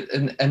does is it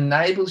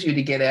enables you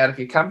to get out of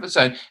your comfort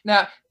zone.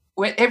 Now,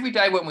 every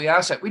day when we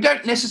ask that, we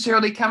don't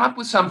necessarily come up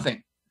with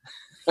something.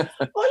 Well,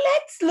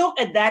 let's look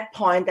at that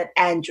point that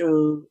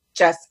Andrew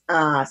just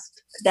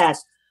asked, that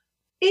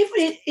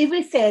if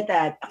we say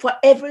that for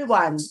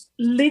everyone,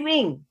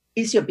 living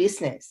is your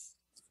business.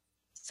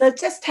 So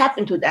just tap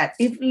into that.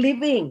 If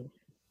living,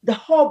 the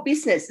whole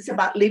business is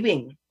about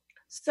living.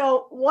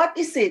 So what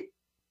is it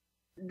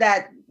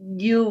that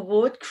you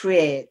would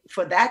create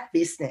for that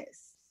business?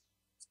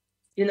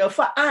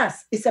 For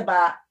us, it's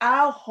about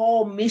our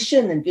whole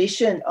mission and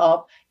vision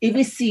of, if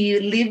we see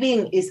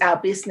living is our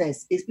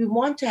business, is we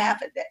want to have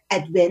the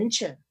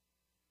adventure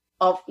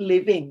of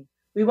living.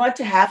 We want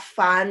to have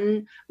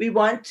fun. We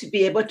want to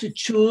be able to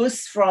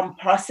choose from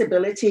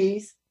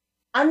possibilities,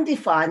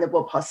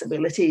 undefinable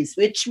possibilities,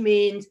 which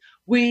means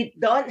we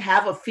don't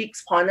have a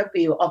fixed point of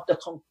view of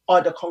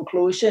the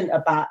conclusion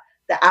about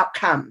the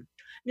outcome.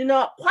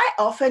 Quite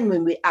often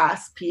when we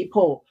ask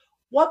people,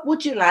 what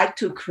would you like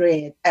to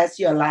create as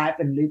your life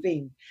and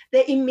living?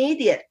 They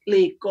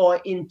immediately go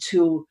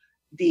into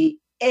the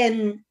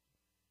end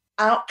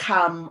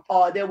outcome,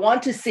 or they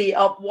want to see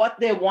of what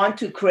they want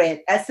to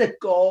create as a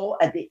goal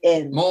at the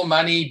end. More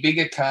money,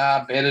 bigger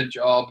car, better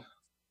job,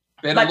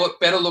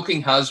 better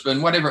looking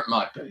husband, whatever it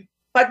might be.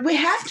 But we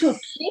have to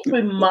keep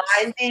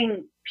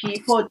reminding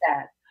people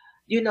that,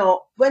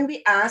 when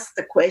we ask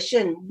the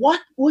question, what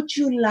would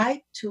you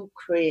like to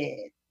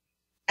create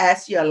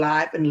as your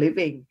life and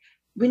living?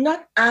 We're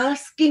not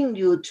asking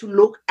you to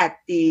look at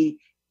the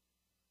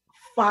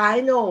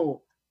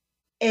final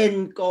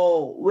end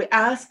goal. We're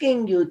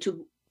asking you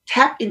to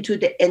tap into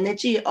the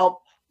energy of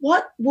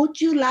what would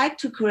you like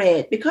to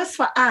create? Because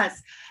for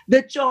us,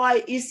 the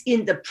joy is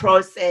in the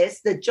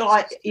process. The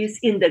joy is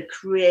in the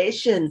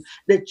creation.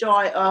 The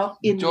joy of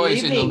in joy living.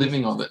 Is in the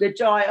living of it. The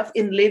joy of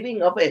in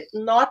living of it,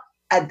 not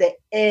at the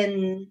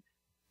end.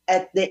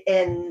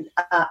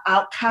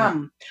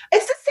 Outcome.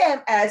 It's the same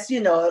as,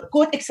 a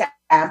good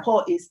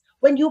example is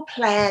when you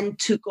plan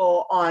to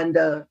go on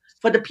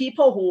for the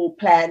people who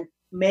plan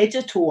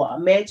major tour,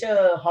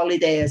 major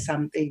holiday or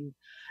something,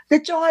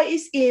 the joy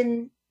is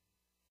in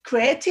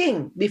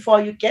creating before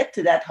you get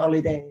to that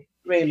holiday,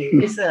 really,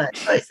 isn't it?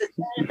 So it's the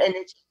same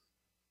energy.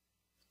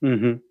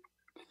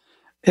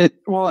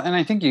 Mm-hmm. And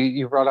I think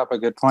you brought up a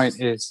good point,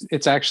 is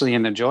it's actually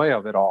in the joy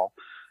of it all.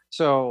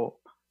 So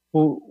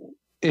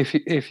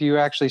if you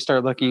actually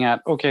start looking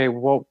at, okay,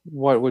 what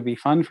would be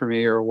fun for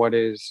me, or what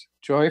is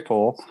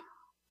joyful,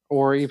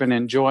 or even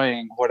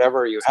enjoying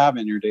whatever you have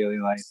in your daily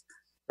life,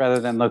 rather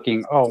than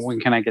looking, when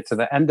can I get to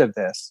the end of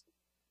this?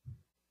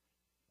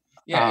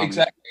 Yeah,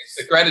 exactly. It's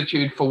the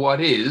gratitude for what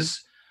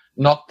is,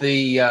 not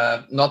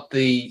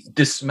the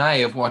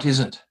dismay of what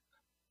isn't.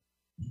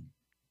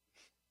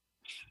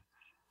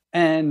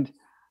 And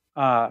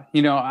I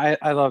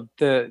love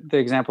the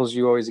examples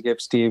you always give,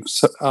 Steve,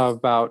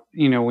 about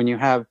when you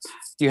have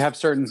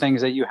certain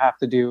things that you have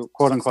to do,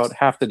 quote unquote,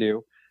 have to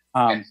do,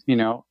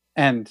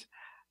 and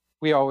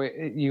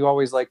you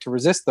always like to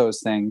resist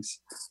those things,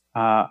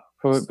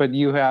 but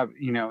you have,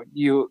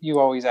 you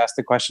always ask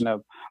the question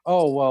of,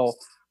 oh, well,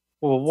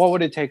 what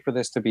would it take for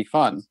this to be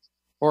fun?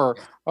 Or,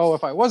 oh,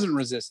 if I wasn't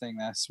resisting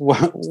this,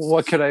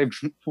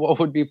 what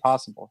would be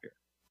possible here?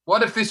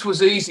 What if this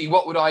was easy?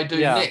 What would I do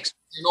next?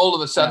 And all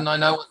of a sudden I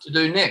know what to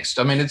do next.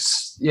 I mean,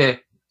 it's, they're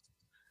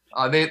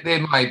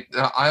my,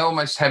 I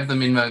almost have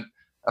them in a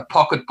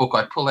pocketbook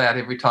I pull out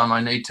every time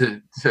I need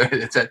to.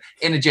 It's an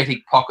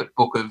energetic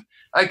pocketbook of,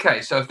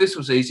 okay, so if this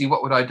was easy,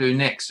 what would I do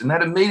next? And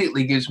that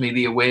immediately gives me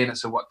the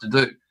awareness of what to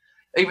do,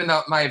 even though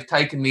it may have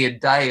taken me a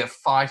day of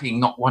fighting,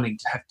 not wanting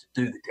to have to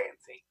do the damn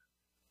thing.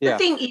 The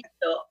thing is,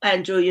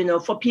 Andrew,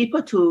 for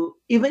people to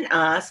even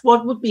ask,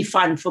 what would be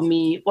fun for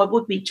me? What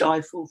would be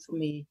joyful for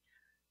me?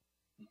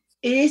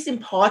 It is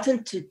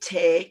important to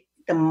take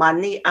the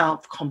money out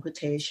of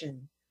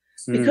computation,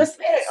 because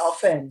very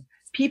often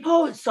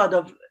people sort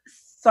of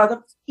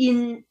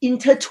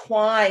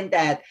intertwine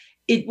that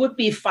it would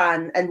be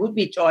fun and would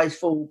be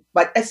joyful,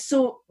 but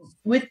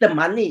with the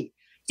money,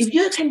 if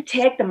you can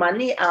take the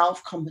money out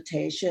of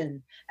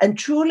computation and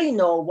truly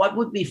know what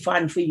would be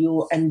fun for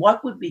you and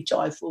what would be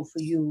joyful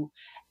for you,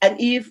 and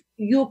if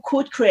you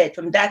could create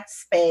from that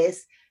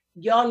space,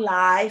 your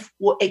life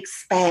will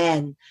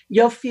expand,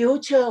 your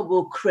future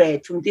will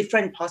create from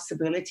different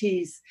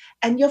possibilities,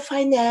 and your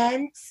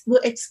finance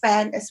will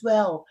expand as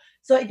well.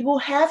 So it will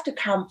have to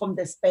come from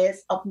the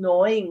space of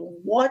knowing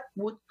what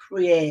would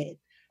create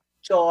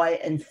joy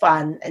and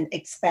fun and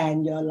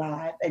expand your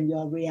life and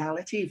your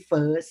reality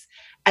first,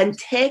 and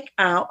take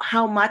out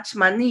how much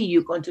money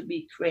you're going to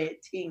be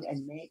creating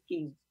and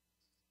making.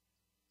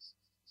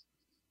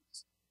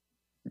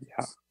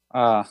 Yeah.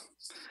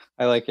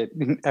 I like it.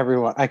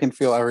 I can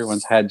feel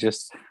everyone's head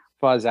just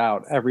fuzz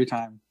out every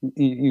time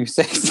you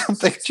say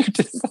something.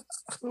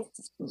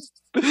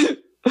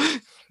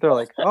 They're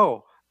like,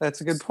 oh,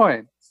 that's a good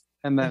point.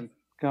 And then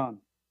gone.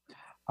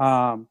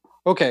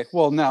 Okay.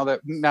 Well, now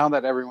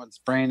that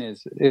everyone's brain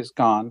is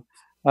gone,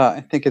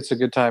 I think it's a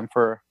good time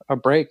for a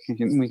break.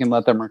 We can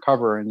let them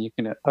recover, and you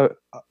can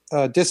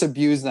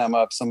disabuse them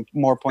of some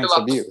more points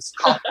of views.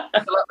 Fill up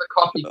the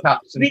coffee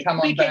cups and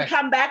we can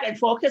come back and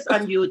focus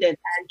on you then,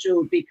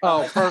 Andrew,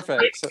 because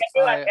perfect.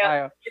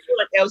 everyone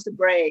else to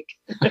break.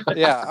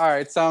 Yeah. All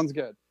right. Sounds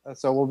good.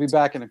 So we'll be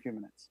back in a few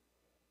minutes.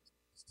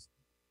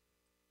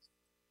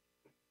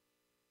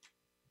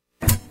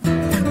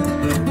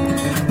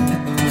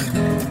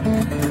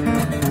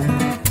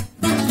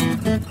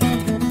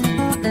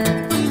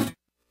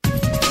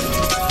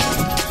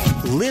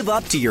 Live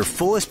up to your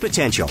fullest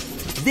potential.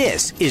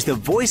 This is the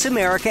Voice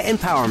America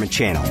Empowerment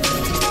Channel.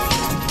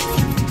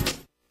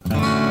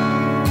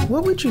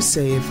 What would you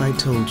say if I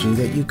told you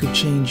that you could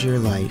change your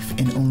life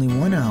in only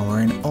 1 hour,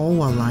 and all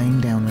while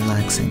lying down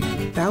relaxing?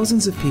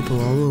 Thousands of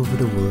people all over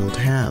the world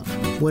have.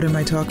 What am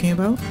I talking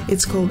about?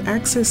 It's called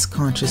Access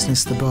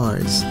Consciousness, the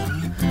BARS.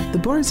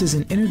 The BARS is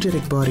an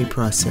energetic body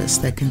process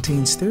that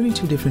contains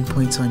 32 different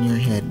points on your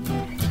head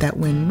that,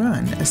 when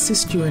run,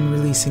 assist you in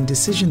releasing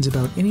decisions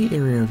about any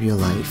area of your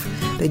life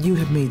that you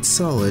have made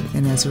solid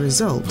and as a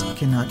result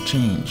cannot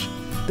change.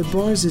 The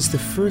BARS is the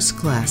first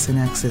class in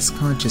Access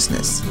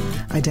Consciousness,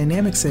 a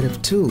dynamic set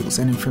of tools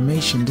and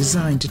information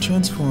designed to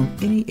transform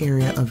any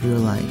area of your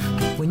life.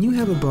 When you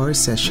have a BARS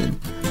session,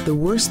 the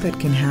worst that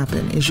can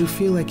happen is you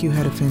feel like you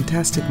had a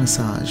fantastic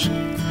massage.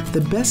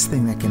 The best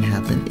thing that can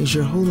happen is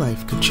your whole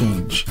life could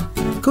change.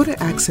 Go to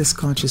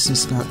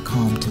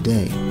accessconsciousness.com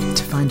today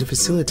to find a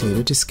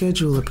facilitator to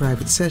schedule a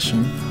private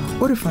session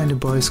or to find a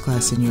BARS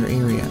class in your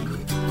area.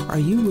 Are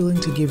you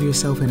willing to give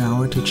yourself an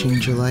hour to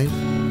change your life?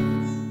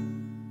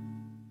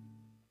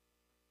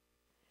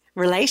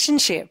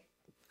 Relationship.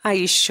 Are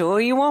you sure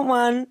you want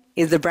one?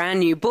 Is the brand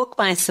new book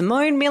by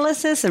Simone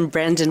Milasas and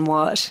Brendan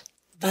Watt.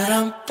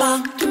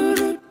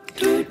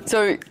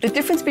 So the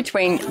difference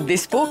between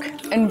this book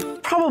and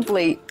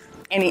probably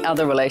any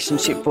other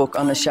relationship book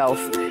on the shelf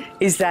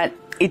is that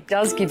it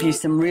does give you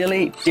some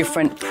really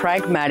different,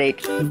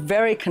 pragmatic,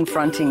 very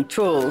confronting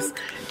tools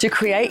to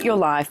create your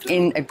life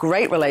in a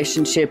great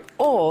relationship,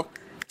 or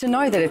to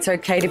know that it's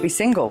okay to be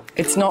single.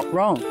 It's not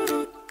wrong.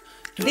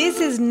 This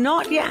is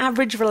not your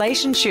average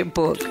relationship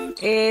book.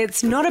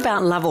 It's not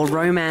about love or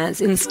romance.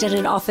 Instead,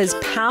 it offers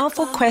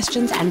powerful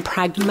questions and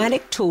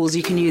pragmatic tools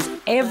you can use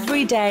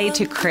every day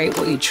to create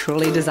what you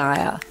truly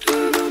desire.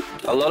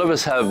 A lot of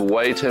us have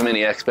way too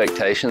many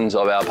expectations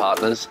of our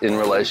partners in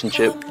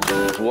relationship.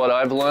 What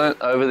I've learned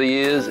over the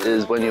years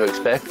is when you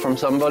expect from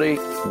somebody,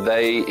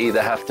 they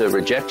either have to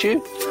reject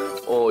you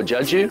or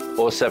judge you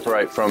or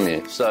separate from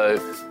you. So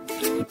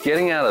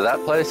getting out of that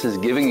place is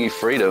giving you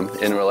freedom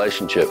in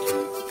relationship.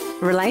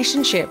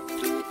 Relationship.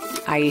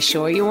 Are you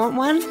sure you want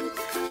one?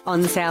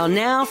 On sale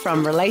now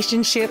from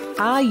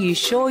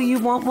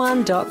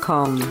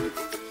relationshipareyoussureyouwantone.com.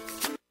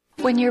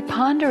 When you're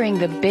pondering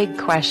the big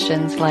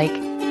questions like,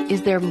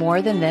 is there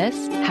more than this?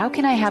 How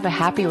can I have a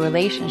happy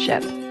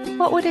relationship?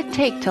 What would it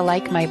take to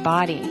like my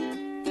body?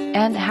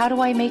 And how do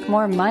I make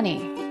more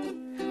money?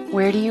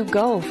 Where do you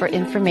go for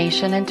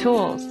information and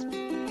tools?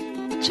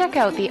 Check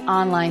out the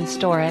online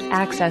store at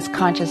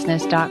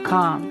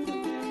accessconsciousness.com.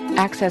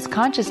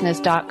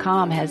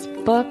 AccessConsciousness.com has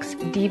books,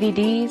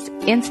 DVDs,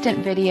 instant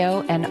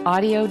video and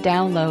audio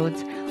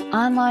downloads,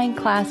 online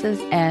classes,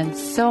 and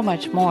so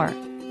much more.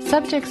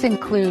 Subjects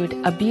include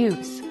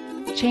abuse,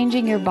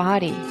 changing your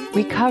body,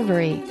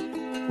 recovery,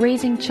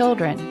 raising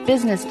children,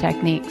 business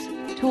techniques,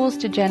 tools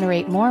to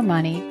generate more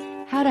money,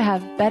 how to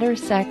have better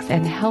sex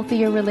and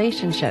healthier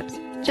relationships,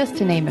 just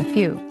to name a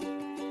few.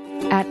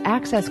 At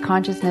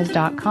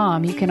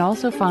AccessConsciousness.com, you can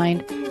also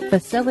find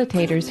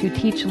facilitators who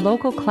teach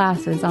local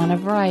classes on a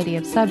variety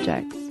of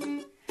subjects.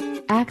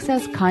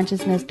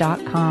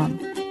 AccessConsciousness.com,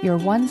 your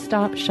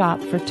one-stop shop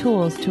for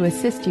tools to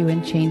assist you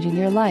in changing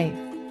your life.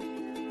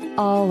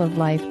 All of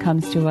life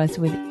comes to us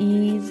with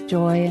ease,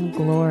 joy, and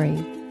glory.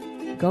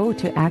 Go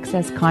to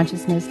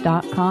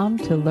AccessConsciousness.com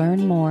to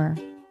learn more.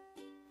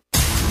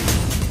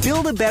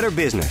 Build a better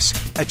business.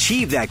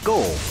 Achieve that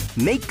goal.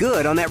 Make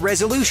good on that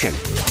resolution.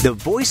 The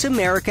Voice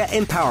America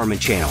Empowerment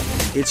Channel.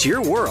 It's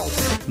your world.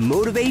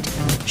 Motivate,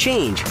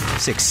 change,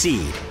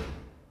 succeed.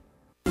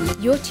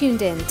 You're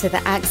tuned in to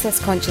the Access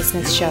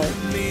Consciousness Show.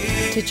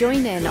 To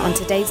join in on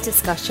today's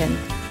discussion,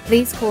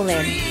 please call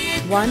in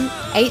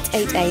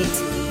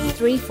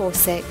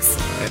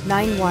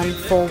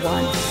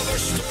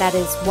 1-888-346-9141. That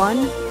is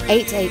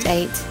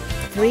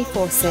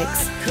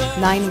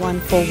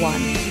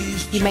 1-888-346-9141.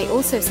 You may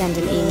also send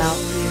an email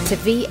to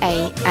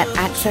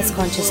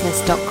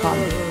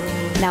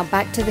va@accessconsciousness.com. Now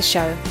back to the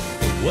show.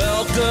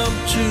 Welcome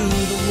to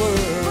the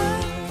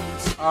world.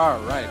 All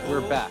right,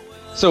 we're back.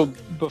 So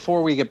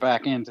before we get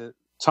back into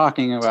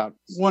talking about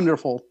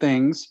wonderful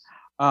things,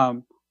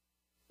 or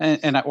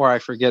I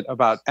forget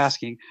about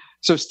asking.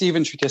 So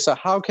Stephen Chutisa,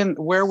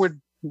 where would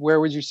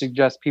you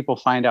suggest people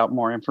find out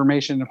more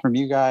information from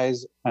you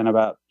guys and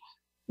about,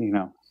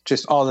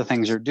 just all the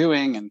things you're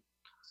doing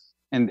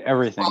and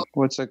everything?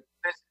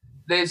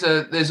 There's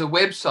a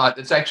website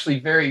that's actually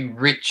very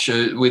rich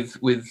with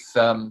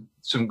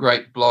some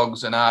great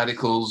blogs and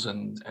articles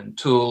and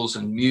tools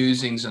and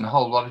musings and a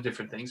whole lot of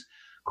different things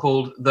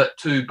called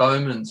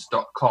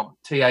the2bowmans.com.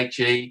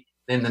 THE,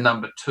 then the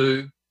number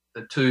 2,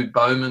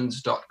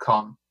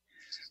 the2bowmans.com.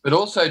 But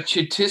also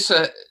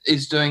Chutisa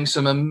is doing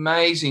some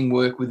amazing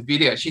work with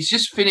video. She's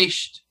just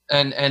finished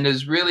and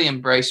has really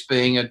embraced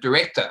being a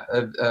director,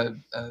 a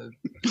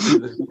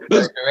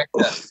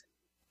director.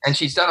 And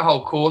she's done a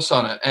whole course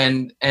on it.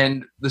 And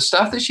the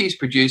stuff that she's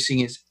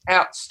producing is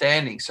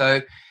outstanding.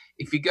 So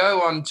if you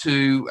go on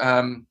to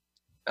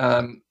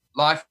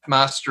Life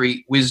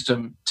Mastery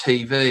Wisdom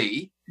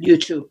TV,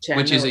 YouTube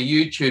channel, which is a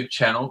YouTube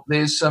channel,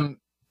 there's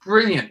some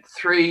brilliant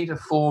 3 to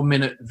 4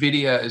 minute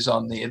videos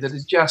on there that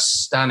are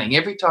just stunning.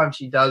 Every time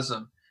she does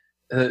them,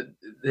 they're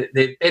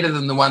better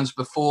than the ones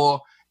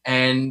before,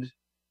 and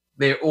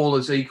they're all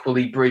as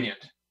equally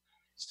brilliant.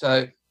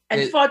 So,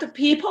 and for the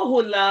people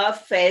who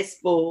love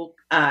Facebook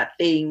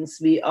things,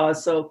 we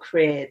also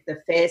create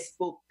the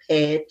Facebook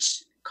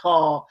page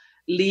called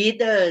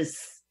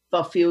Leaders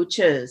for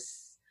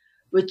Futures,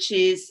 which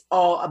is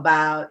all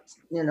about,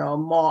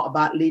 more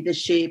about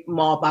leadership,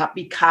 more about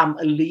become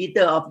a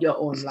leader of your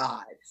own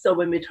life. So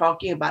when we're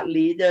talking about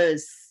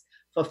leaders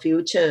for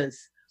futures,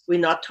 we're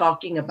not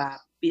talking about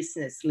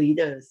business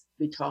leaders.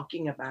 We're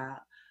talking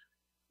about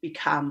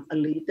become a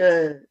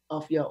leader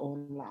of your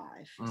own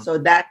life. So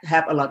that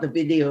have a lot of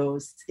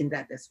videos in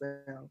that as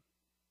well.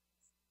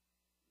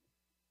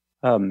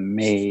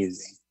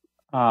 Amazing.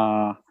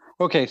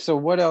 Okay, so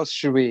what else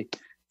should we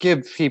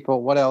give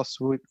people? What else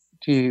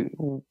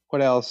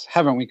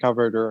haven't we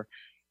covered, or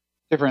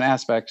different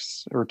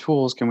aspects or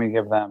tools can we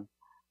give them?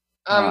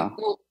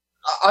 Well,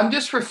 I'm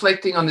just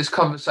reflecting on this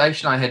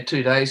conversation I had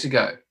 2 days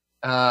ago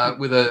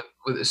with a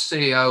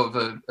CEO of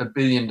a $1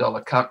 billion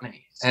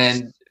company,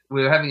 and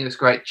we were having this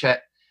great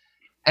chat.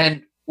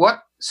 And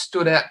what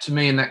stood out to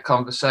me in that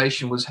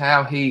conversation was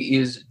how he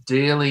is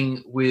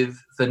dealing with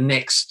the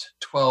next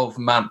 12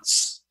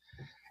 months.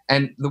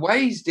 And the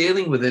way he's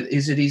dealing with it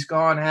is that he's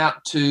gone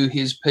out to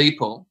his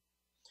people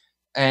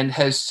and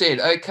has said,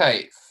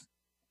 okay,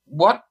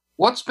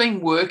 what's been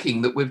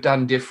working that we've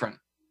done different?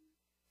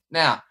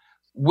 Now,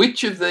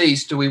 which of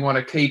these do we want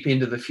to keep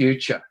into the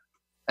future?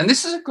 And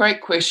this is a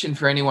great question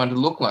for anyone to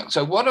look like.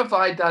 So what have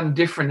I done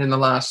different in the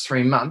last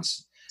 3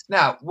 months?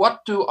 Now,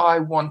 what do I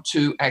want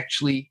to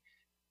actually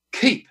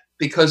keep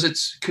because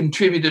it's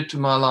contributed to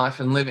my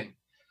life and living?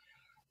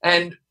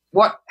 And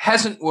what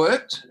hasn't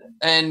worked,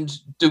 and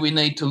do we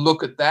need to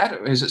look at that,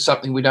 or is it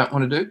something we don't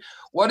want to do?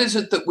 What is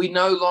it that we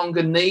no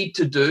longer need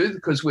to do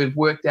because we've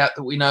worked out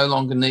that we no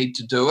longer need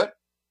to do it?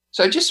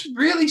 So just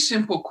really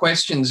simple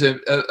questions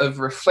of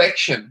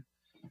reflection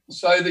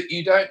so that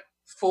you don't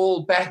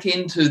fall back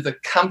into the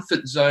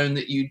comfort zone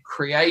that you'd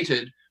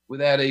created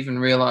without even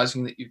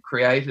realizing that you've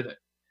created it.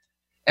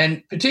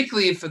 And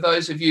particularly for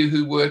those of you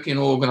who work in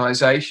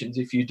organizations,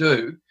 if you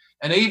do,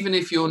 and even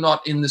if you're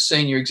not in the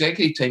senior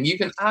executive team, you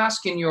can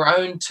ask in your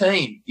own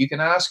team, you can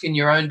ask in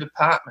your own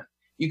department,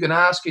 you can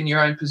ask in your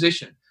own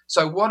position.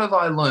 So what have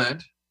I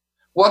learned?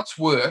 What's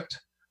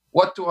worked?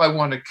 What do I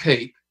want to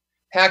keep?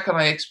 How can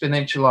I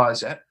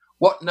exponentialize that?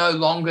 What no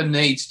longer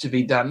needs to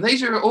be done?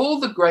 These are all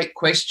the great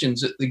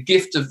questions that the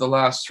gift of the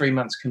last 3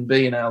 months can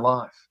be in our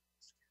life.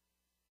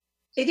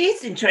 It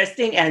is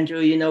interesting,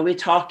 Andrew. We're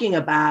talking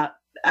about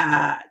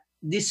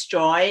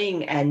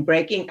destroying and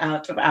breaking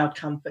out of our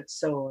comfort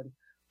zone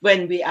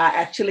when we are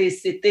actually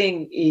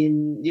sitting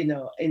in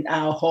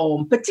our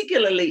home,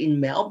 particularly in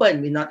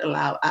Melbourne. We're not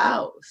allowed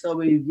out. So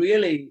we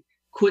really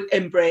could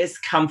embrace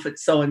comfort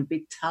zone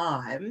big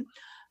time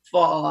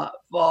for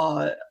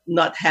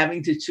not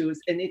having to choose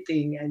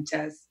anything and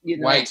just,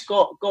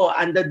 go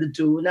under the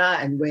doona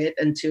and wait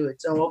until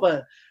it's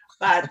over.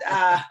 But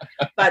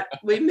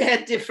we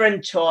made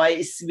different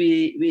choice.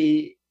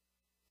 We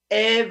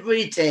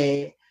every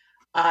day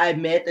I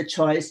made the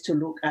choice to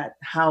look at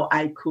how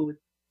I could,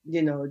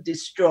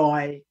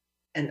 destroy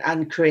and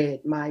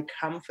uncreate my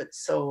comfort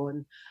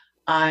zone.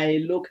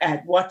 I look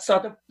at what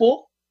sort of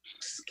books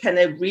can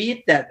I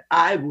read that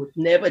I would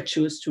never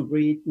choose to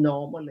read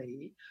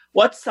normally.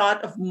 What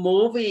sort of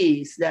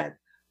movies that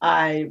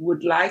I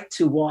would like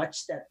to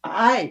watch that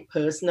I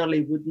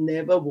personally would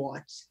never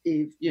watch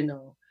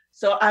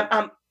So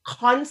I'm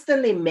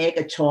constantly make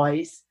a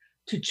choice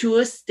to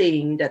choose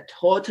things that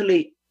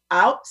totally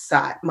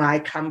outside my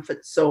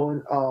comfort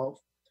zone of,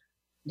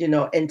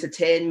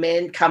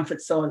 entertainment, comfort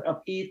zone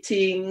of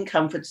eating,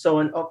 comfort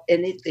zone of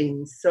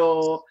anything.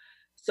 So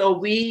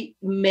we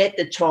made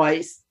the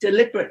choice,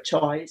 deliberate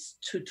choice,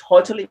 to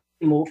totally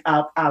move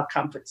out our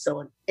comfort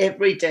zone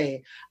every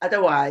day.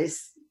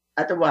 Otherwise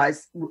it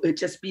would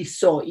just be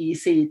so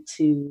easy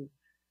to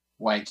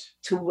wait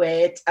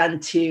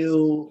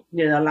until,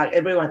 like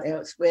everyone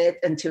else, wait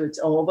until it's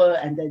over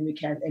and then we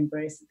can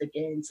embrace it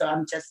again. So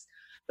I'm just,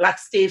 like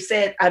Steve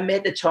said, I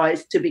made the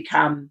choice to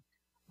become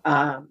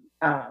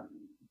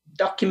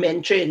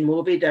documentary and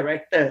movie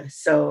director.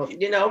 So,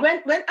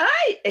 when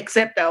I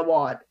accept the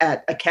award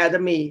at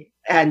Academy,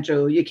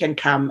 Andrew, you can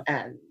come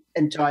and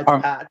enjoy the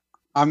art.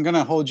 I'm going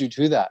to hold you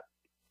to that.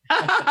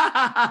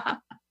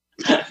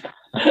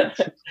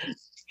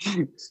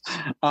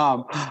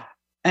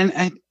 And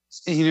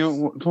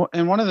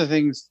one of the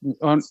things,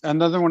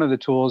 another one of the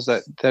tools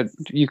that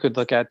you could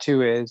look at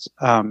too is,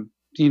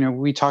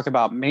 we talk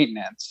about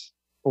maintenance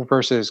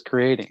versus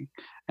creating,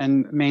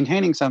 and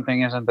maintaining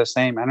something isn't the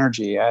same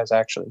energy as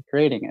actually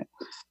creating it.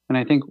 And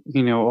I think,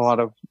 a lot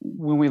of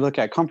when we look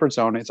at comfort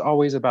zone, it's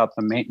always about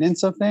the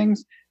maintenance of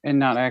things and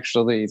not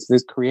actually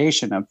the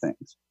creation of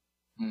things.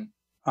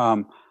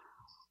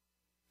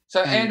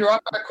 So Andrew,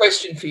 I've got a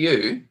question for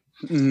you.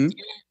 Mm-hmm.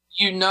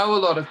 You know a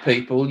lot of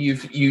people.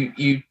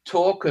 You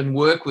talk and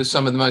work with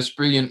some of the most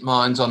brilliant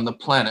minds on the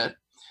planet.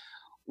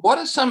 What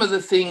are some of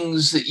the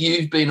things that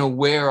you've been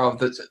aware of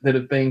that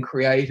have been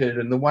created,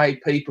 and the way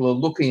people are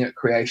looking at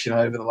creation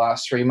over the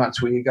last 3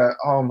 months, where you go,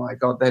 oh my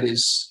God, that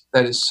is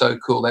so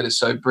cool, that is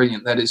so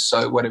brilliant, that is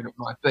so whatever it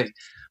might be.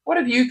 What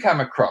have you come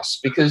across?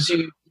 Because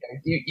you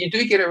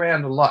do get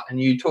around a lot and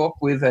you talk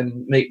with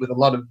and meet with a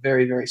lot of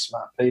very, very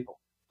smart people.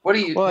 What do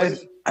you? Well,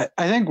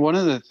 I think one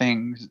of the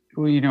things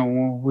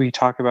when we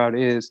talk about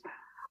is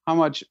how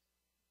much,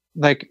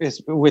 like,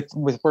 is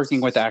with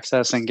working with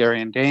Access and Gary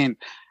and Dane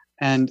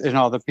and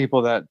all the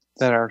people that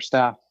are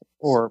staff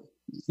or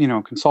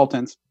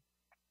consultants,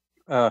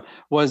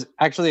 was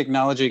actually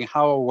acknowledging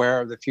how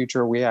aware of the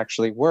future we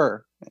actually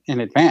were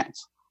in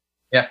advance.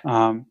 Yeah,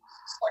 like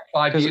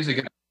 5 years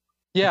ago.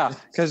 Yeah,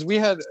 because we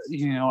had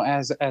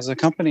as a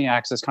company,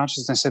 Access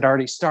Consciousness had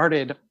already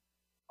started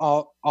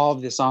all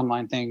of this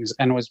online things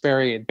and was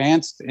very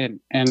advanced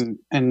in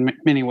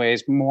many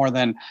ways, more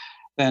than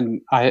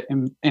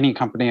any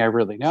company I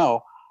really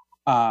know.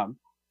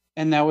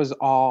 And that was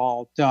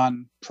all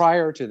done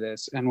prior to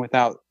this and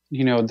without,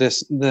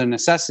 the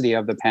necessity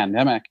of the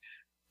pandemic.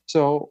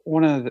 So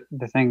one of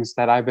the things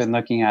that I've been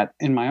looking at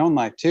in my own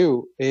life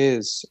too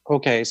is,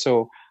 okay,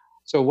 so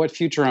what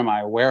future am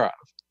I aware of,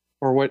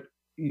 or what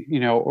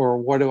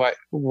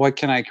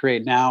can I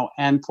create now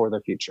and for the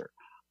future?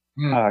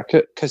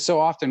 Because so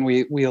often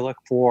we look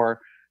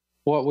for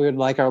what we would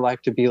like our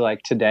life to be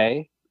like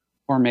today,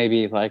 or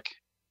maybe like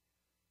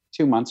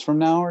 2 months from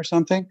now or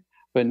something,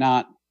 but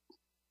not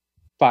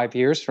 5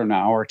 years from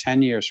now or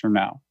 10 years from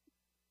now.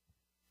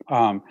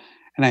 And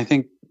I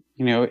think,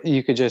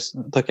 you could just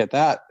look at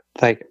that.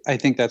 Like, I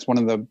think that's one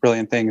of the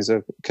brilliant things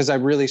because I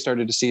really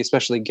started to see,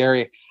 especially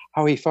Gary,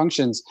 how he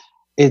functions.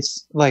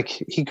 It's like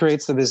he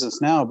creates the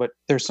business now, but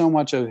there's so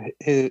much of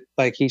his,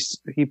 like he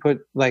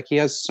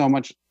has so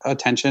much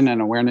attention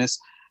and awareness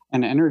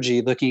and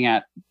energy looking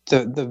at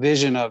the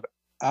vision of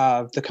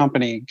the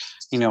company,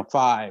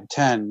 5,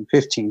 10,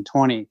 15,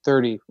 20,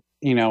 30,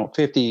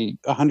 50,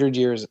 100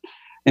 years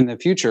in the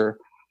future.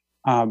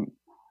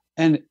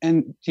 And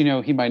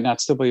he might not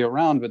still be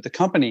around, but the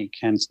company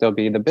can still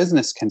be, the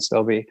business can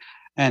still be.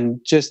 And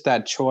just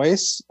that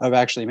choice of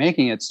actually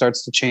making it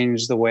starts to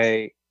change the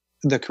way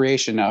the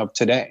creation of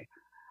today.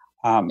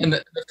 And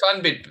the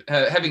fun bit,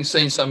 having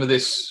seen some of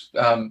this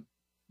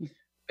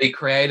be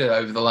created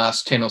over the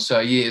last 10 or so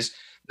years,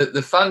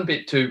 the fun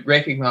bit to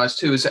recognize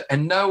too is that,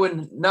 and no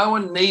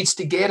one needs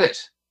to get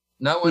it.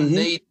 No one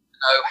needs to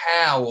know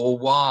how or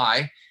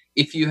why.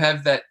 If you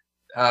have that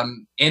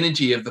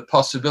energy of the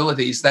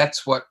possibilities,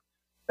 that's where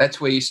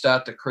you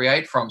start to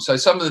create from. So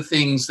some of the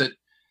things that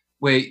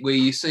where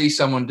you see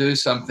someone do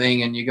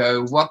something and you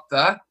go, what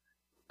the?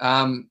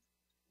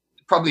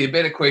 Probably a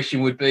better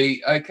question would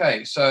be,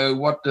 okay, so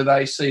what do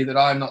they see that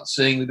I'm not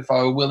seeing that if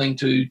I were willing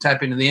to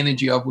tap into the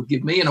energy of would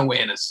give me an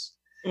awareness?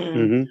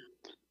 Mm-hmm.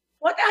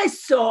 What I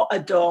so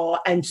adore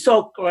and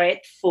so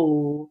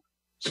grateful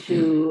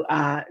to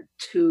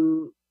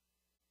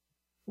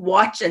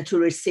watch and to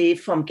receive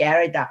from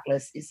Gary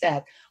Douglas is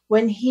that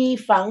when he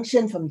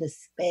functioned from the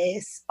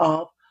space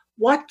of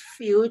what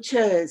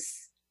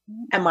futures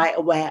am I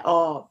aware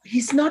of,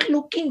 he's not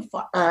looking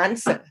for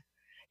answer,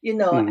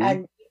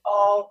 and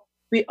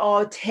we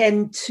all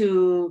tend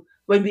to,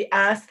 when we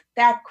ask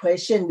that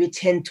question, we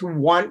tend to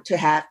want to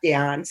have the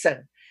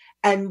answer.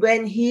 And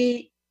when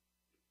he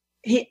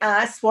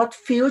asks what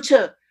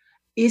future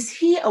is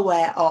he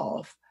aware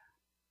of,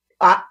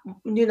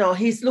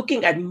 he's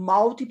looking at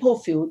multiple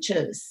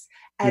futures,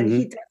 and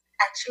he doesn't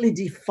actually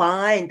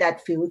define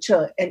that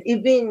future. And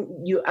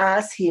even you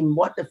ask him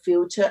what the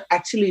future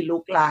actually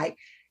look like,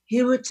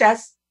 he would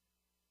just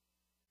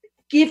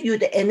give you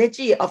the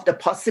energy of the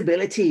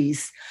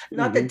possibilities,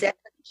 not the definition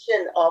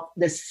of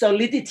the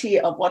solidity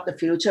of what the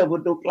future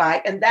would look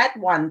like. And that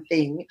one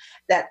thing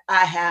that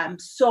I am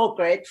so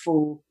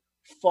grateful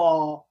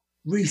for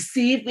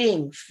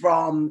receiving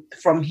from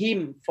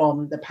him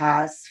from the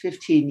past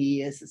 15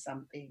 years or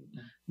something,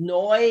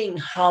 knowing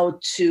how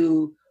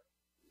to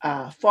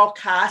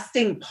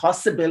forecasting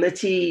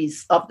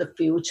possibilities of the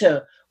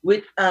future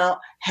without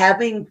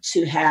having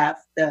to have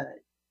the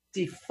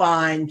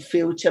defined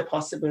future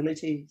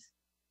possibilities.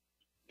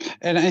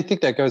 And I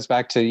think that goes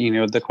back to,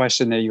 the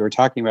question that you were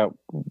talking about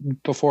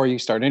before you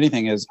start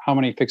anything is how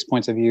many fixed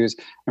points of views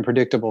and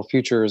predictable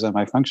futures am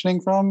I functioning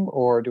from,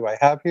 or do I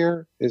have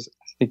here? I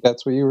think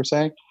that's what you were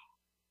saying.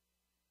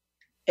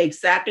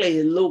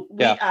 Exactly. Look,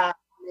 we are at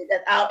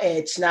our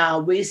age now.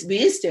 We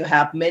still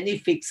have many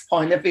fixed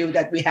point of view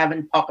that we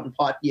haven't popped and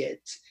pot yet.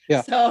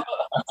 Yeah. So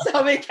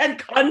we can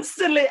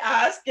constantly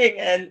asking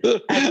and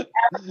have a chance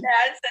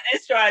to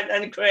destroy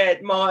and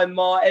create more and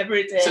more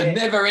every day. It's a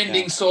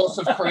never-ending source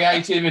of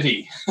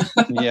creativity.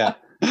 Yeah.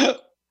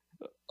 That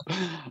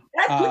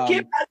would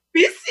keep us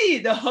busy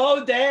the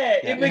whole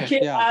day if we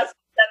keep asking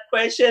that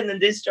question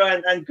and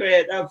destroy and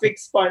create a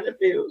fixed point of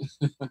view.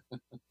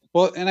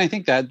 Well, and I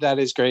think that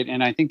is great.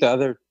 And I think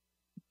the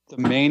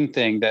main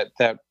thing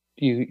that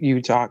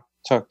you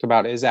talked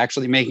about is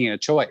actually making a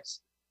choice.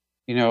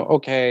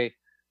 Okay,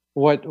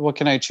 what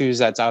can I choose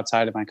that's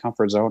outside of my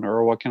comfort zone,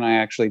 or what can I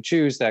actually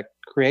choose that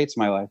creates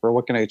my life, or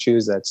what can I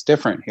choose that's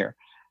different here?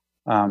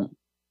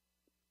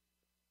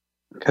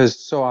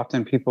 Because so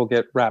often people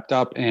get wrapped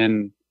up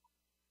in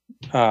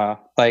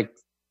like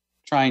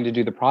trying to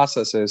do the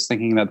processes,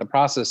 thinking that the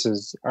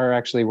processes are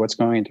actually what's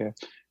going to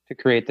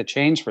create the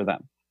change for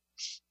them.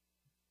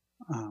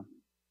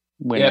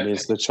 When it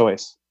is the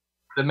choice.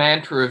 The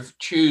mantra of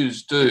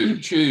choose, do,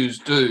 choose,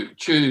 do,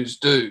 choose,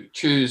 do,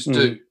 choose,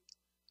 do.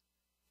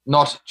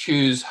 Not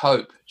choose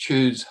hope,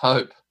 choose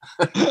hope.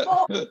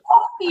 For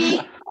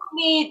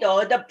me,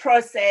 though, the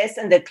process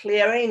and the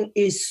clearing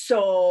is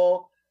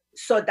so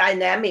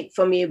dynamic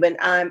for me when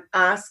I'm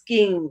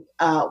asking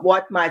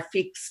what my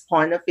fixed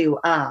point of view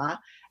are.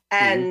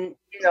 And,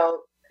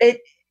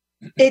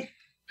 it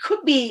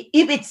could be,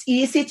 if it's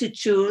easy to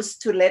choose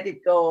to let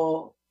it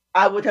go,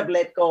 I would have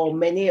let go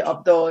many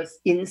of those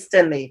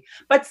instantly.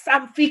 But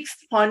some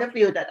fixed point of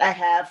view that I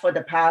have for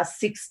the past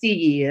 60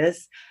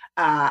 years,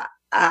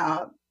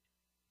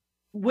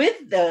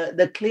 with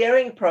the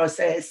clearing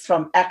process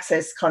from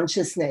Access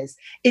Consciousness,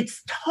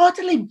 it's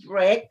totally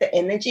break the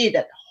energy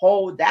that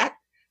hold that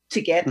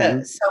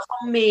together. So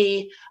for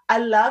me, I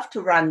love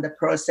to run the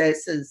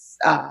processes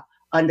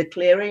on the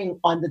clearing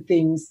on the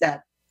things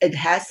that it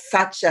has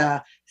such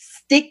a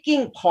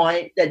sticking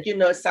point that,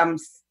 some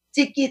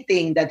sticky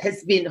thing that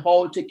has been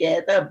held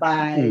together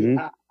by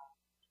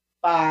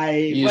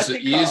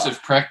years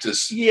of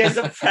practice. Years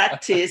of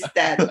practice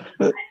that I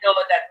know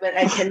that when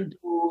I can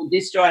do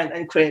destroy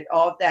and create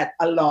all of that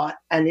a lot,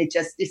 and it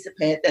just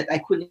dissipated, that I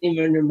couldn't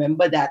even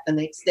remember that the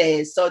next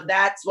day. So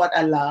that's what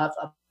I love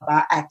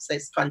about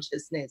Access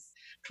Consciousness,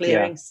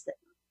 clearing stuff.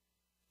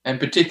 And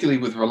particularly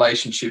with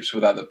relationships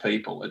with other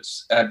people,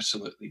 it's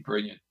absolutely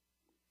brilliant.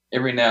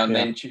 Every now and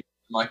then you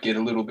might get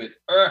a little bit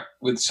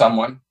with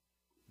someone.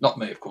 Not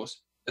me, of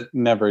course.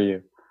 Never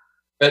you.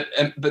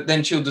 But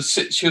then she'll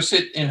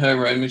sit in her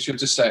room and she'll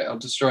just say, I'll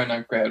destroy and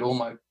uncreate all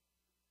my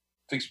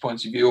fixed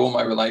points of view, all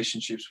my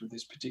relationships with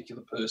this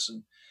particular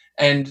person.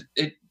 And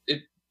it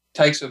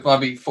takes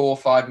maybe 4 or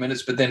 5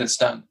 minutes, but then it's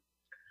done.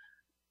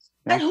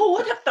 And who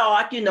would have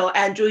thought,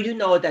 Andrew,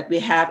 that we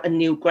have a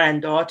new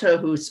granddaughter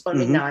who's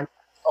only 9 years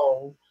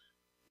old.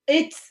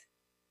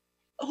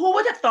 Who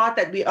would have thought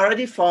that we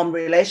already formed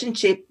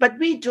relationship, but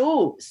we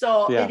do.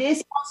 So it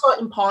is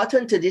also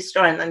important to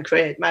destroy and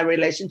uncreate my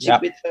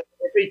relationship with her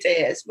every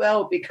day as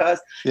well, because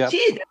she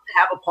doesn't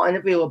have a point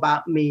of view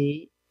about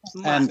me.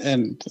 And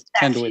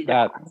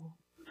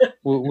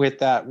with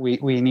that,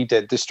 we need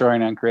to destroy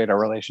and uncreate our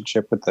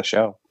relationship with the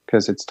show,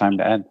 because it's time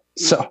to end.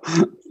 So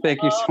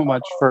thank you so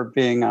much for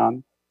being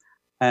on.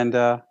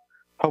 And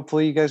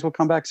hopefully you guys will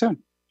come back soon.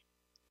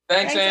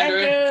 Thanks,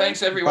 Andrew.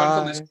 Thanks, everyone,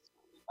 for listening.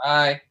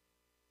 Bye.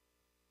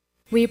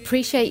 We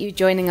appreciate you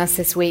joining us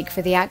this week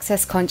for the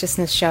Access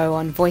Consciousness Show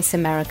on Voice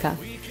America.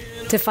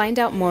 To find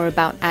out more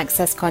about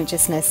Access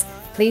Consciousness,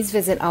 please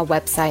visit our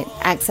website,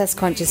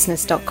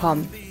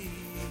 accessconsciousness.com.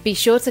 Be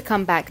sure to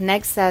come back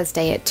next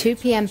Thursday at 2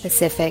 p.m.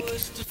 Pacific,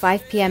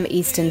 5 p.m.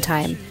 Eastern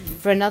Time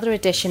for another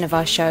edition of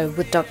our show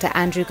with Dr.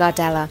 Andrew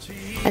Gardella.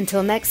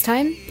 Until next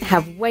time,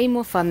 have way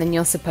more fun than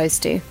you're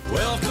supposed to.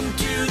 Welcome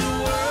to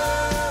the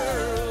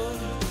world.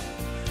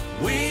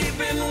 We've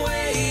been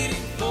waiting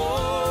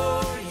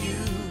for you.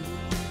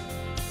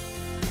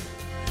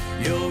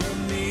 You're a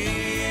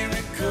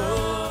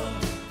miracle,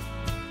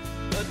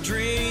 a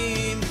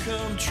dream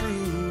come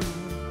true.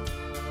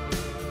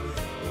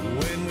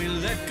 When we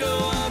let go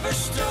of our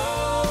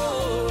story.